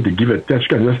just want to give a test,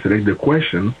 you can just select the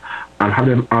questions and have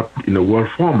them output in a Word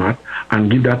format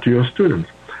and give that to your students.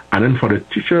 And then for the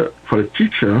teacher, the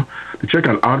teacher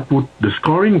can output the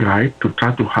scoring guide to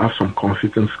try to have some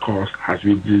consistent scores as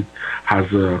we do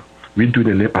the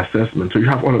NAEP assessment. So you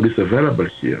have all of this available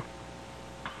here.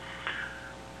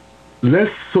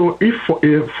 So if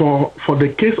for the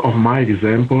case of my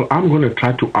example, I'm going to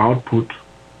try to output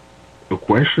the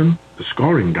question, the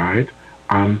scoring guide,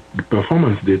 and the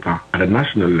performance data at a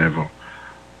national level.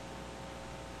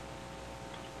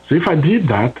 So if I did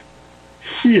that,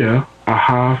 here I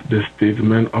have the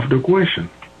statement of the question.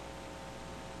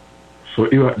 So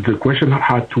the question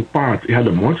had 2 parts. It had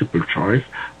a multiple choice,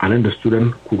 and then the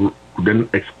student could then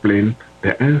explain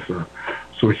the answer.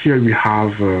 So here we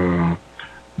have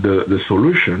the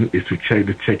solution is to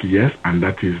check yes, and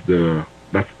that's the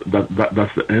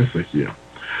answer here.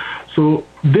 So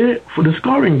for the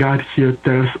scoring guide here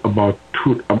tells about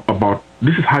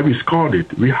this is how we scored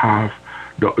it. We have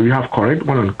correct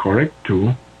 1 and correct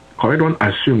 2. Correct 1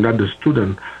 assume that the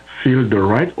student fill the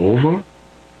right oval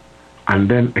and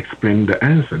then explain the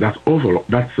answer. That's oval.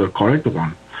 That's the correct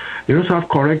 1. You also have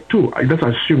correct 2. Let's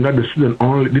assume that the student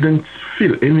only didn't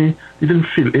fill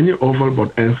any oval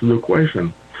but answer the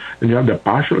question. Then you have the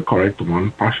partial correct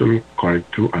 1, partial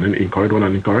correct 2, and then incorrect 1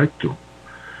 and incorrect 2.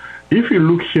 If you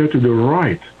look here to the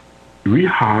right, we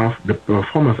have the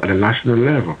performance at a national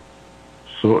level.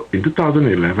 So in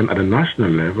 2011, at a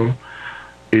national level,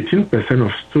 18%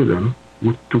 of students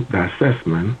who took the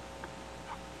assessment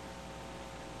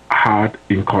had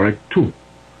incorrect 2,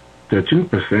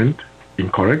 13%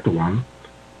 incorrect 1,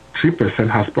 3%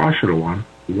 has partial 1,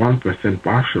 1%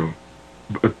 partial.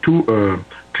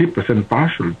 3%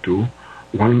 partial 2,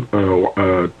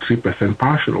 3%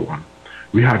 partial 1.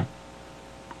 We had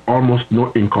almost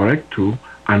no incorrect 2,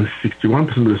 and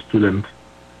 61% of the students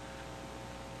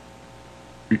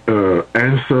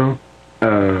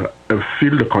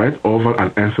fill the correct oval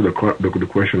and answer the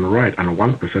question right, and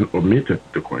 1% omitted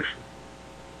the question.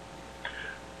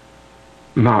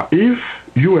 Now, if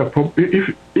you were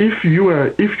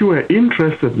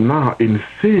interested now in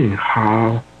seeing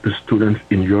how the students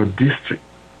in your district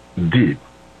did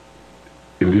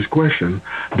in this question,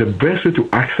 the best way to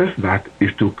access that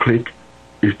is to click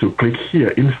here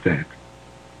instead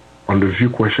on the View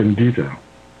Question Detail.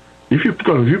 If you click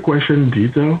on View Question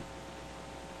Detail,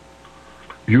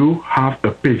 you have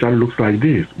a page that looks like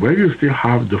this, where you still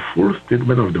have the full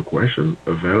statement of the question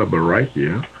available right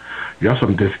here. You have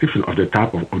some description of the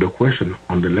type of the question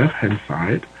on the left-hand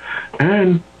side.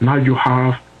 And now you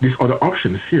have these other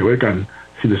options here, where you can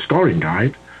see the scoring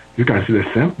guide, you can see the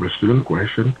sample student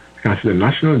question, you can see the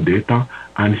national data,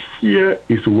 and here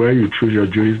is where you choose your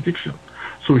jurisdiction.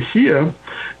 So here,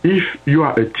 if you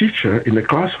are a teacher in the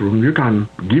classroom, you can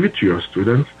give it to your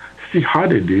students, see how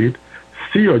they did,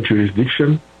 see your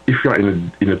jurisdiction. If you are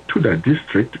in a TUDA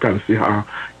district, you can see how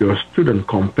your student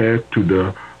compared to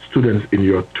the students in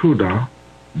your TUDA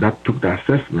that took the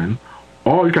assessment,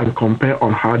 or you can compare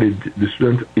on how the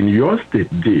students in your state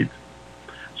did.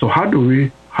 So how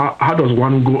does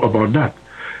one go about that?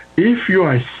 If you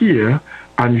are here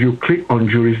and you click on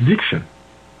jurisdiction,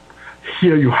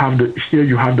 here you have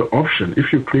the option.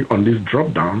 If you click on this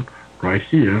drop down right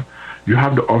here, you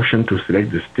have the option to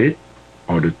select the state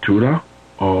or the TUDA,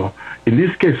 or in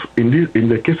this case, in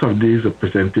the case of this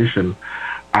presentation,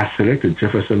 I selected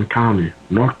Jefferson County,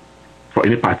 not for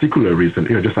any particular reason,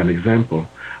 it's just an example.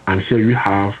 And here you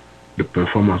have the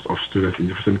performance of students in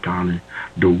Jefferson County,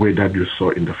 the way that you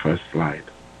saw in the first slide.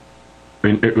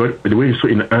 The way you saw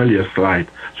in the earlier slide.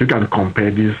 So you can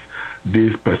compare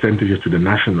these percentages to the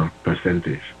national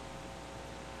percentage.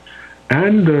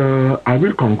 And I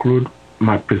will conclude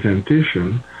my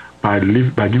presentation by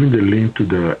giving the link to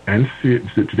the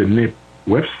NAEP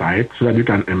website, so that you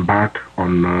can embark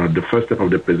on the first step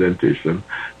of the presentation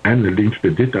and the link to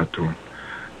the data tool.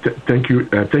 Thank you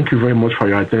very much for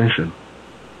your attention.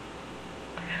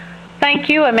 Thank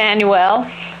you, Emmanuel.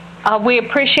 We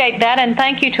appreciate that, and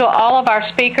thank you to all of our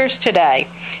speakers today.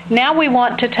 Now we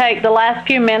want to take the last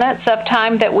few minutes of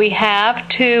time that we have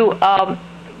to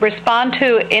respond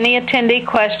to any attendee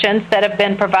questions that have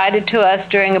been provided to us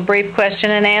during a brief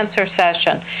question and answer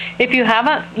session. If you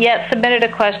haven't yet submitted a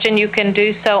question, you can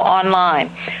do so online.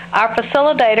 Our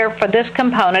facilitator for this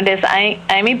component is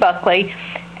Amy Buckley.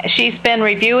 She's been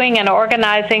reviewing and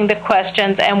organizing the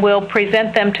questions and will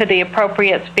present them to the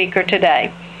appropriate speaker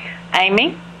today.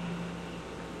 Amy?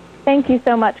 Thank you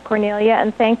so much, Cornelia,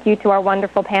 and thank you to our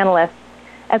wonderful panelists.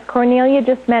 As Cornelia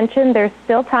just mentioned, there's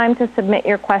still time to submit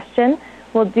your question.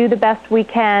 We'll do the best we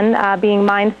can, being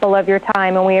mindful of your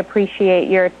time, and we appreciate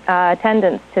your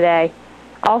attendance today.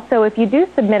 Also, if you do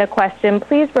submit a question,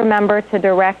 please remember to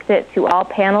direct it to all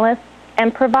panelists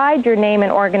and provide your name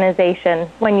and organization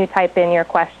when you type in your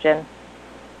question.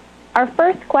 Our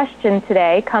first question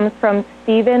today comes from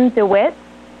Stephen DeWitt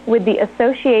with the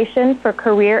Association for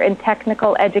Career and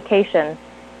Technical Education.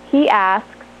 He asks,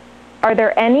 are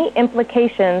there any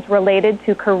implications related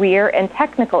to career and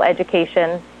technical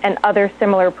education and other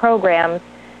similar programs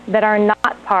that are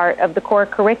not part of the core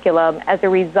curriculum as a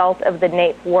result of the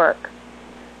NAEP work?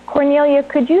 Cornelia,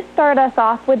 could you start us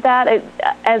off with that?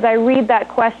 As I read that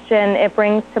question, it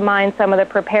brings to mind some of the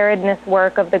preparedness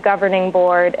work of the governing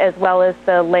board as well as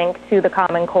the link to the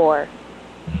Common Core.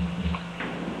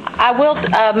 I will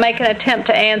make an attempt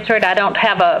to answer it. I don't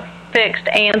have a fixed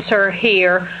answer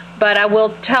here, but I will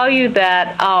tell you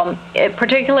that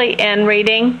particularly in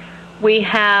reading, we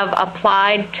have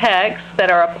applied texts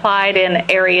that are applied in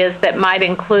areas that might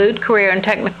include career and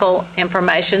technical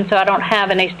information, so I don't have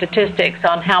any statistics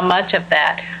on how much of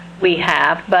that we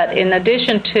have. But in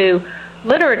addition to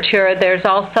literature, there's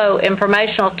also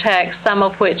informational text, some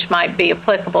of which might be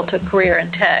applicable to career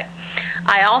and tech.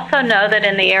 I also know that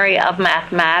in the area of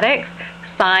mathematics,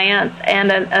 science,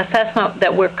 and an assessment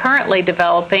that we're currently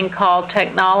developing called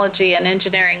Technology and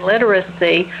Engineering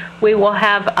Literacy, we will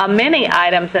have many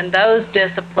items in those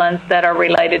disciplines that are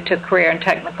related to career and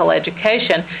technical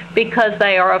education because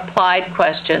they are applied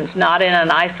questions, not in an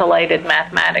isolated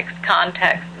mathematics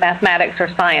or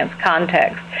science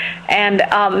context. And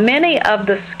many of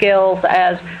the skills,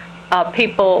 as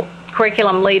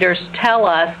curriculum leaders tell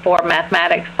us, for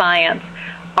mathematics, science,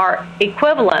 are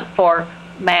equivalent for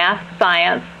math,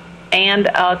 science, and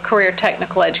career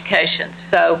technical education.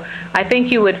 So I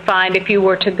think you would find, if you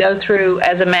were to go through,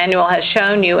 as Emmanuel has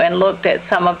shown you, and looked at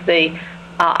some of the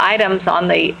items on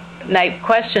the NAEP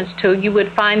questions tool, you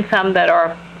would find some that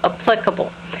are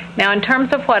applicable. Now, in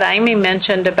terms of what Amy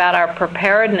mentioned about our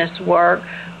preparedness work,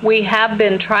 we have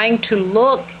been trying to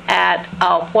look at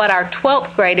what our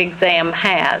 12th grade exam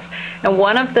has. And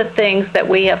one of the things that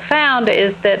we have found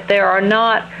is that there are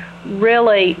not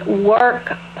really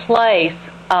workplace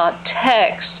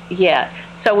texts yet.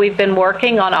 So we've been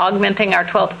working on augmenting our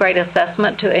 12th grade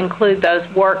assessment to include those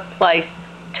workplace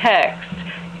texts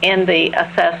in the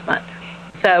assessment.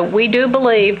 So we do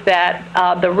believe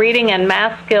that the reading and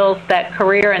math skills that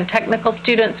career and technical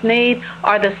students need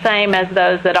are the same as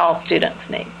those that all students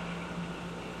need.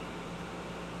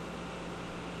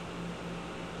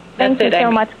 Thank you so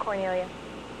much, Cornelia.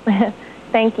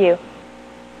 Thank you.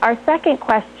 Our second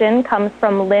question comes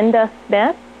from Linda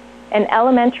Smith, an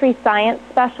elementary science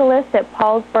specialist at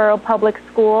Paulsboro Public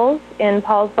Schools in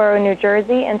Paulsboro, New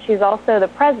Jersey, and she's also the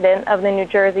president of the New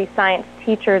Jersey Science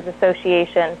Teachers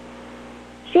Association.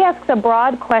 She asks a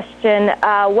broad question,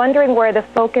 wondering where the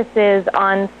focus is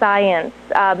on science.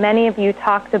 Many of you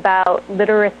talked about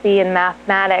literacy and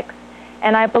mathematics,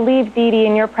 and I believe, Dee Dee,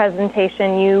 in your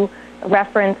presentation, you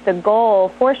referenced a goal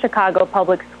for Chicago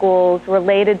Public Schools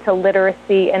related to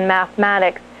literacy and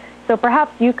mathematics. So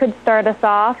perhaps you could start us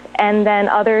off, and then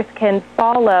others can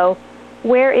follow.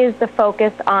 Where is the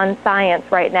focus on science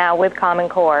right now with Common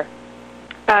Core?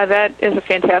 That is a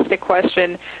fantastic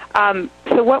question.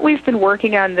 So what we've been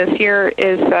working on this year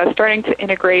is starting to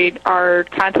integrate our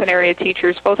content area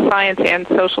teachers, both science and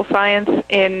social science,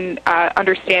 in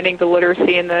understanding the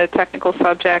literacy and the technical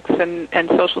subjects and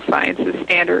social sciences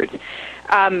standards.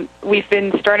 We've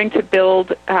been starting to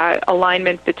build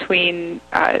alignment between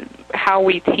how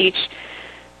we teach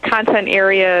content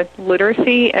area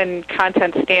literacy and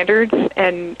content standards,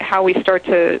 and how we start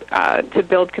to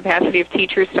build capacity of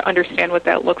teachers to understand what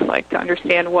that looks like, to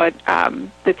understand what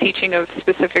the teaching of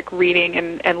specific reading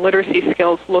and literacy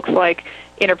skills looks like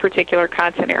in a particular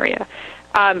content area.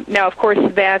 Now, of course,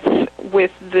 that's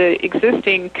with the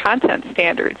existing content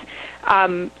standards.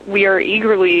 We are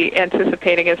eagerly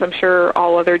anticipating, as I'm sure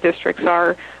all other districts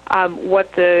are,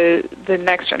 what the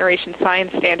next generation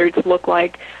science standards look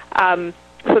like,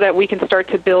 so that we can start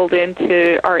to build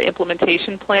into our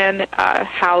implementation plan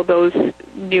how those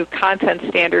new content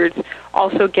standards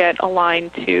also get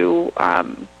aligned to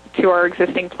our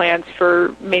existing plans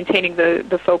for maintaining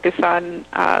the focus on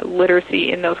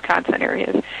literacy in those content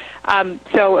areas.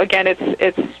 So again,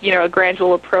 it's a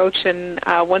gradual approach, and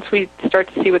once we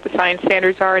start to see what the science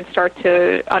standards are and start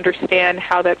to understand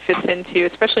how that fits into,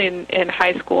 especially in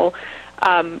high school,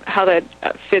 how that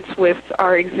fits with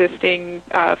our existing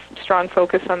strong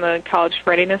focus on the college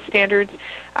readiness standards,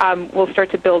 we'll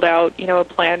start to build out, a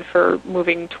plan for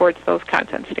moving towards those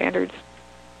content standards.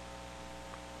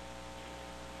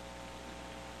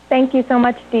 Thank you so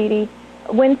much, Dee Dee.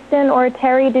 Winston or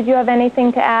Terry, did you have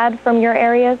anything to add from your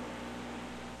areas?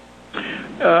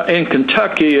 In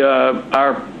Kentucky,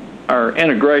 our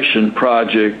integration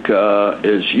project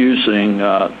is using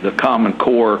the Common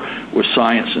Core with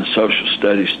science and social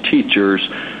studies teachers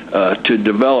to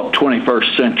develop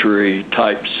 21st century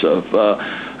types of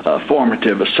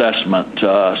formative assessment.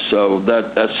 So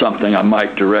that's something I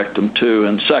might direct them to.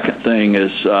 And second thing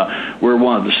is we're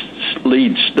one of the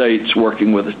lead states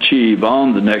working with Achieve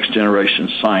on the next generation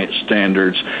science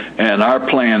standards. And our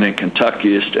plan in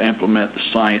Kentucky is to implement the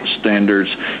science standards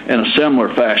in a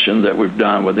similar fashion that we've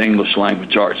done with English,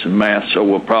 language arts, and math. So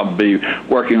we'll probably be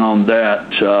working on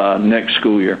that next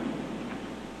school year.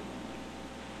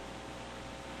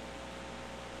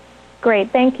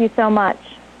 Great. Thank you so much.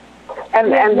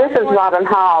 And this is Robin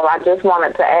Hall. I just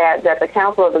wanted to add that the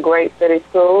Council of the Great City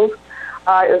Schools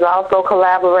is also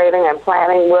collaborating and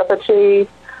planning with Achieve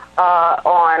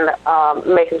on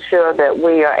making sure that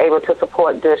we are able to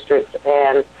support districts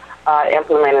and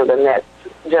implementing the next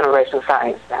generation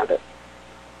science standards.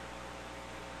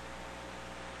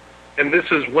 And this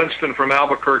is Winston from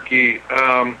Albuquerque.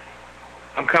 I'm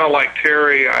kind of like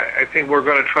Terry. I think we're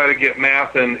going to try to get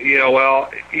math and ELA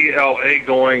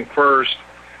going first.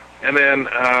 And then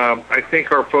I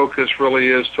think our focus really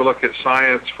is to look at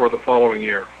science for the following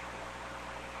year.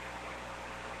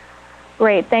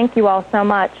 Great. Thank you all so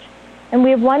much. And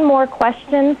we have one more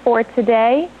question for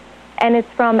today, and it's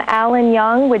from Alan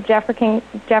Young with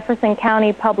Jefferson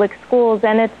County Public Schools,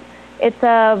 and it's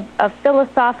a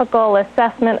philosophical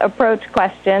assessment approach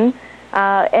question.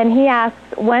 And he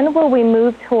asks, when will we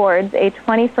move towards a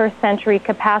 21st century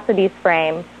capacities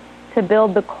frame to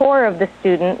build the core of the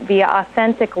student via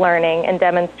authentic learning and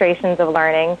demonstrations of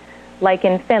learning, like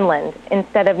in Finland,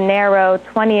 instead of narrow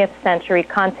 20th century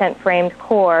content-framed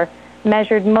core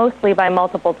measured mostly by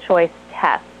multiple choice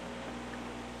tests.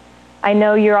 I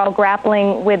know you're all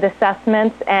grappling with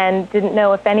assessments and didn't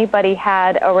know if anybody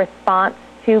had a response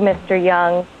to Mr.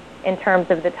 Young in terms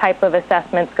of the type of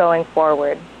assessments going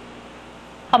forward.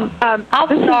 I'll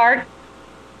start.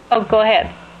 Oh, go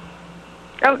ahead.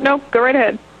 Oh, no, go right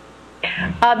ahead.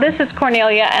 This is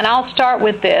Cornelia, and I'll start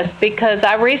with this because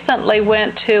I recently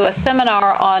went to a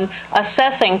seminar on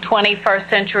assessing 21st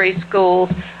century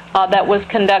schools that was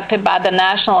conducted by the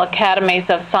National Academies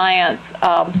of Science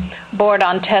Board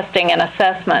on Testing and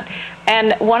Assessment.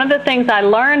 And one of the things I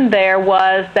learned there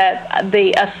was that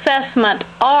the assessment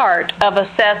art of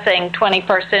assessing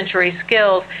 21st century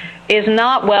skills is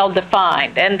not well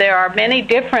defined, and there are many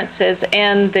differences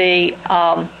in the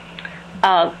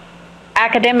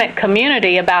academic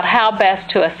community about how best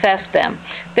to assess them.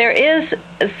 There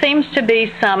seems to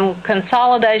be some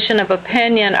consolidation of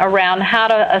opinion around how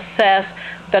to assess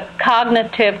the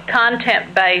cognitive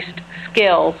content-based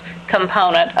skills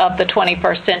component of the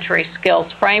 21st century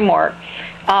skills framework.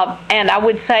 And I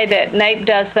would say that NAEP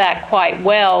does that quite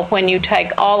well when you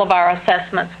take all of our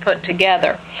assessments put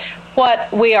together.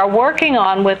 What we are working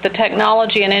on with the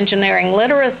technology and engineering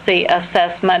literacy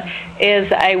assessment is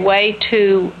a way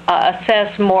to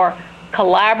assess more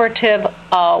collaborative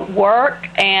work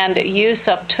and use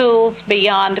of tools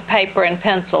beyond paper and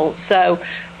pencil. So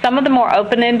some of the more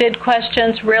open-ended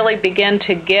questions really begin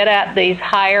to get at these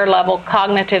higher-level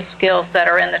cognitive skills that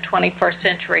are in the 21st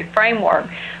century framework.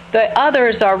 The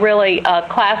others are really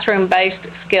classroom-based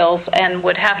skills and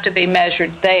would have to be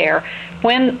measured there.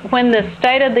 When the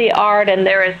state-of-the-art and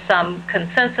there is some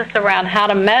consensus around how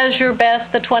to measure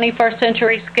best the 21st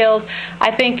century skills,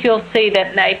 I think you'll see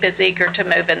that NAEP is eager to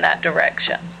move in that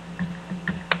direction.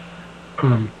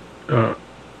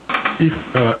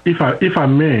 If I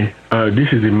may,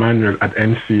 this is Emmanuel at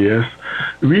NCS.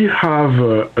 We have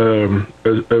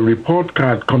a report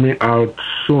card coming out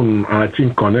soon. I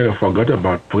think Cornelia forgot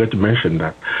to mention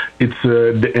that. It's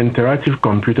the interactive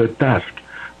computer task,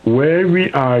 where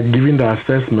we are giving the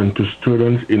assessment to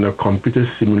students in a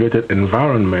computer simulated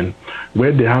environment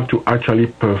where they have to actually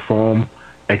perform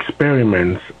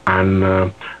experiments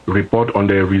and report on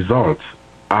their results.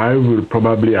 I will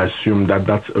probably assume that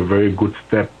that's a very good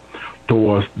step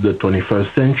towards the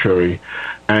 21st century.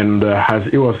 And as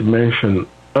it was mentioned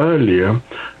earlier,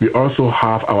 we also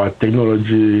have our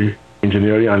technology,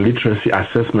 engineering, and literacy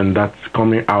assessment that's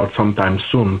coming out sometime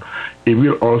soon. It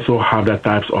will also have the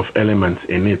types of elements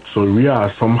in it. So we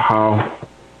are somehow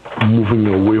moving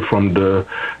away from the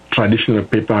traditional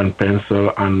paper and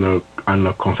pencil and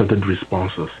concerted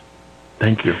responses.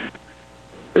 Thank you.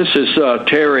 This is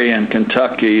Terry in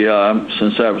Kentucky,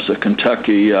 since that was a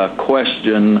Kentucky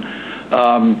question.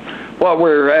 What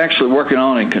we're actually working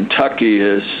on in Kentucky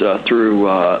is through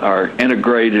our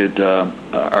integrated,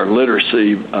 our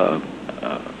literacy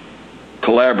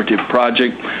collaborative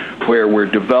project, where we're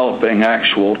developing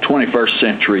actual 21st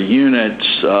century units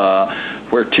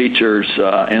where teachers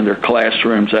in their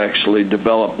classrooms actually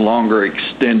develop longer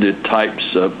extended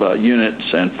types of units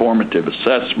and formative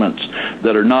assessments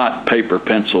that are not paper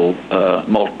pencil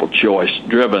multiple choice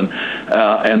driven.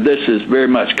 And this is very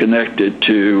much connected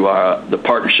to the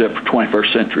Partnership for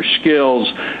 21st Century Skills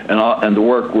and the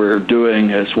work we're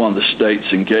doing as one of the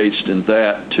states engaged in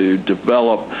that to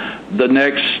develop the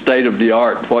next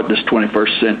state-of-the-art, what does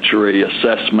 21st century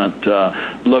assessment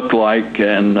look like,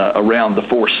 and around the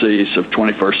 4 C's of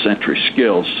 21st century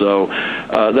skills. So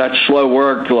that's slow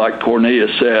work. Like Cornelia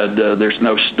said, there's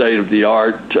no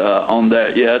state-of-the-art on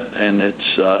that yet, and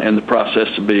it's in the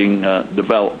process of being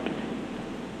developed.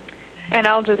 And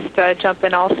I'll just jump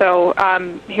in also.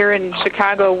 Here in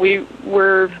Chicago,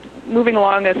 we're moving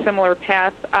along a similar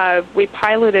path. We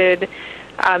piloted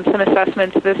some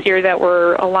assessments this year that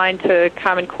were aligned to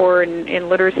Common Core in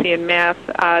literacy and math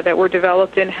that were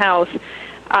developed in-house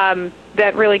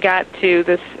that really got to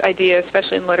this idea,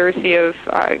 especially in literacy, of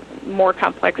more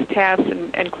complex tasks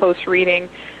and close reading.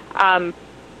 And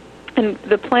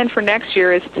the plan for next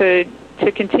year is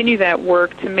to continue that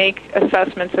work, to make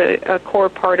assessments a core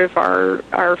part of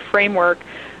our framework,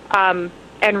 and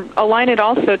align it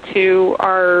also to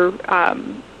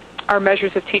our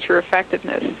measures of teacher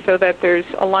effectiveness, so that there's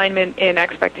alignment in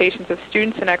expectations of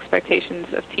students and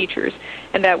expectations of teachers,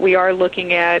 and that we are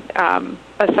looking at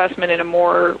assessment in a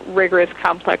more rigorous,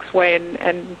 complex way,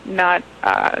 and not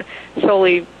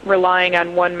solely relying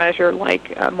on one measure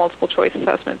like multiple choice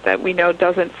assessment that we know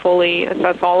doesn't fully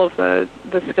assess all of the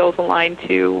skills aligned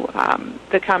to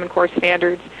the Common Core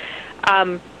standards.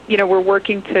 we're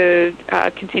working to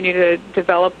continue to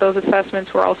develop those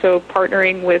assessments. We're also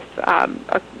partnering with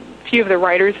a few of the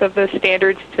writers of the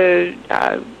standards to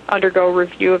undergo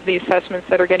review of the assessments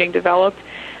that are getting developed.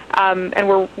 And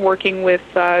we're working with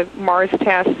MARS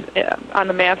tests on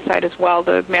the math side as well,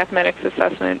 the Mathematics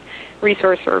Assessment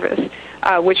Resource Service,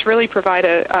 which really provide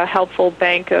a helpful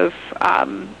bank of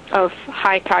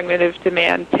high cognitive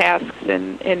demand tasks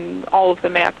in all of the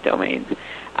math domains.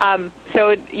 So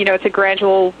it's a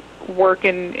gradual work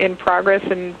in progress,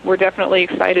 and we're definitely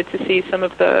excited to see some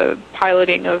of the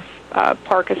piloting of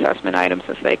PARCC assessment items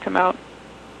as they come out.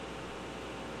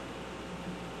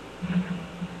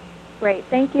 Great.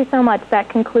 Thank you so much. That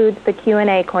concludes the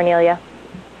Q&A, Cornelia.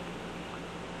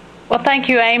 Well, thank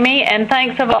you, Amy, and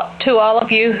thanks to all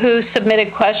of you who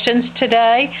submitted questions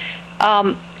today.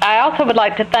 I also would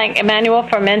like to thank Emmanuel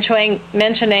for mentioning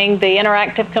the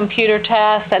interactive computer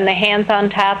tasks and the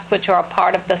hands-on tasks, which are a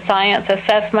part of the science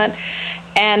assessment.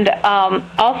 And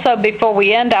also, before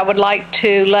we end, I would like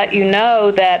to let you know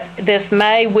that this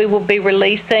May we will be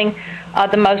releasing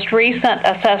the most recent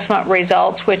assessment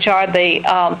results, which are the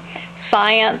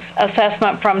science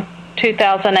assessment from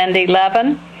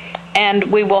 2011, and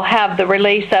we will have the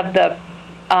release of the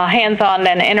hands-on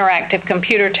and interactive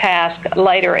computer task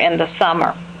later in the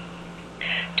summer.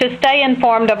 To stay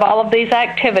informed of all of these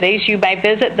activities, you may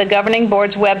visit the Governing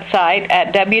Board's website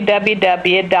at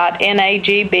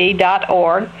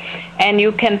www.nagb.org, and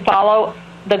you can follow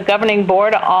the Governing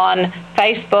Board on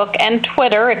Facebook and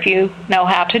Twitter if you know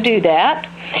how to do that.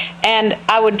 And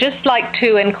I would just like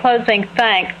to, in closing,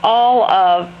 thank all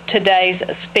of today's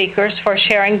speakers for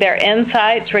sharing their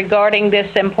insights regarding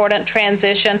this important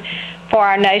transition for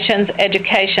our nation's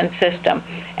education system.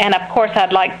 And of course,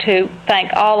 I'd like to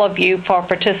thank all of you for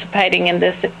participating in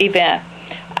this event.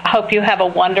 I hope you have a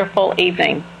wonderful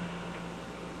evening.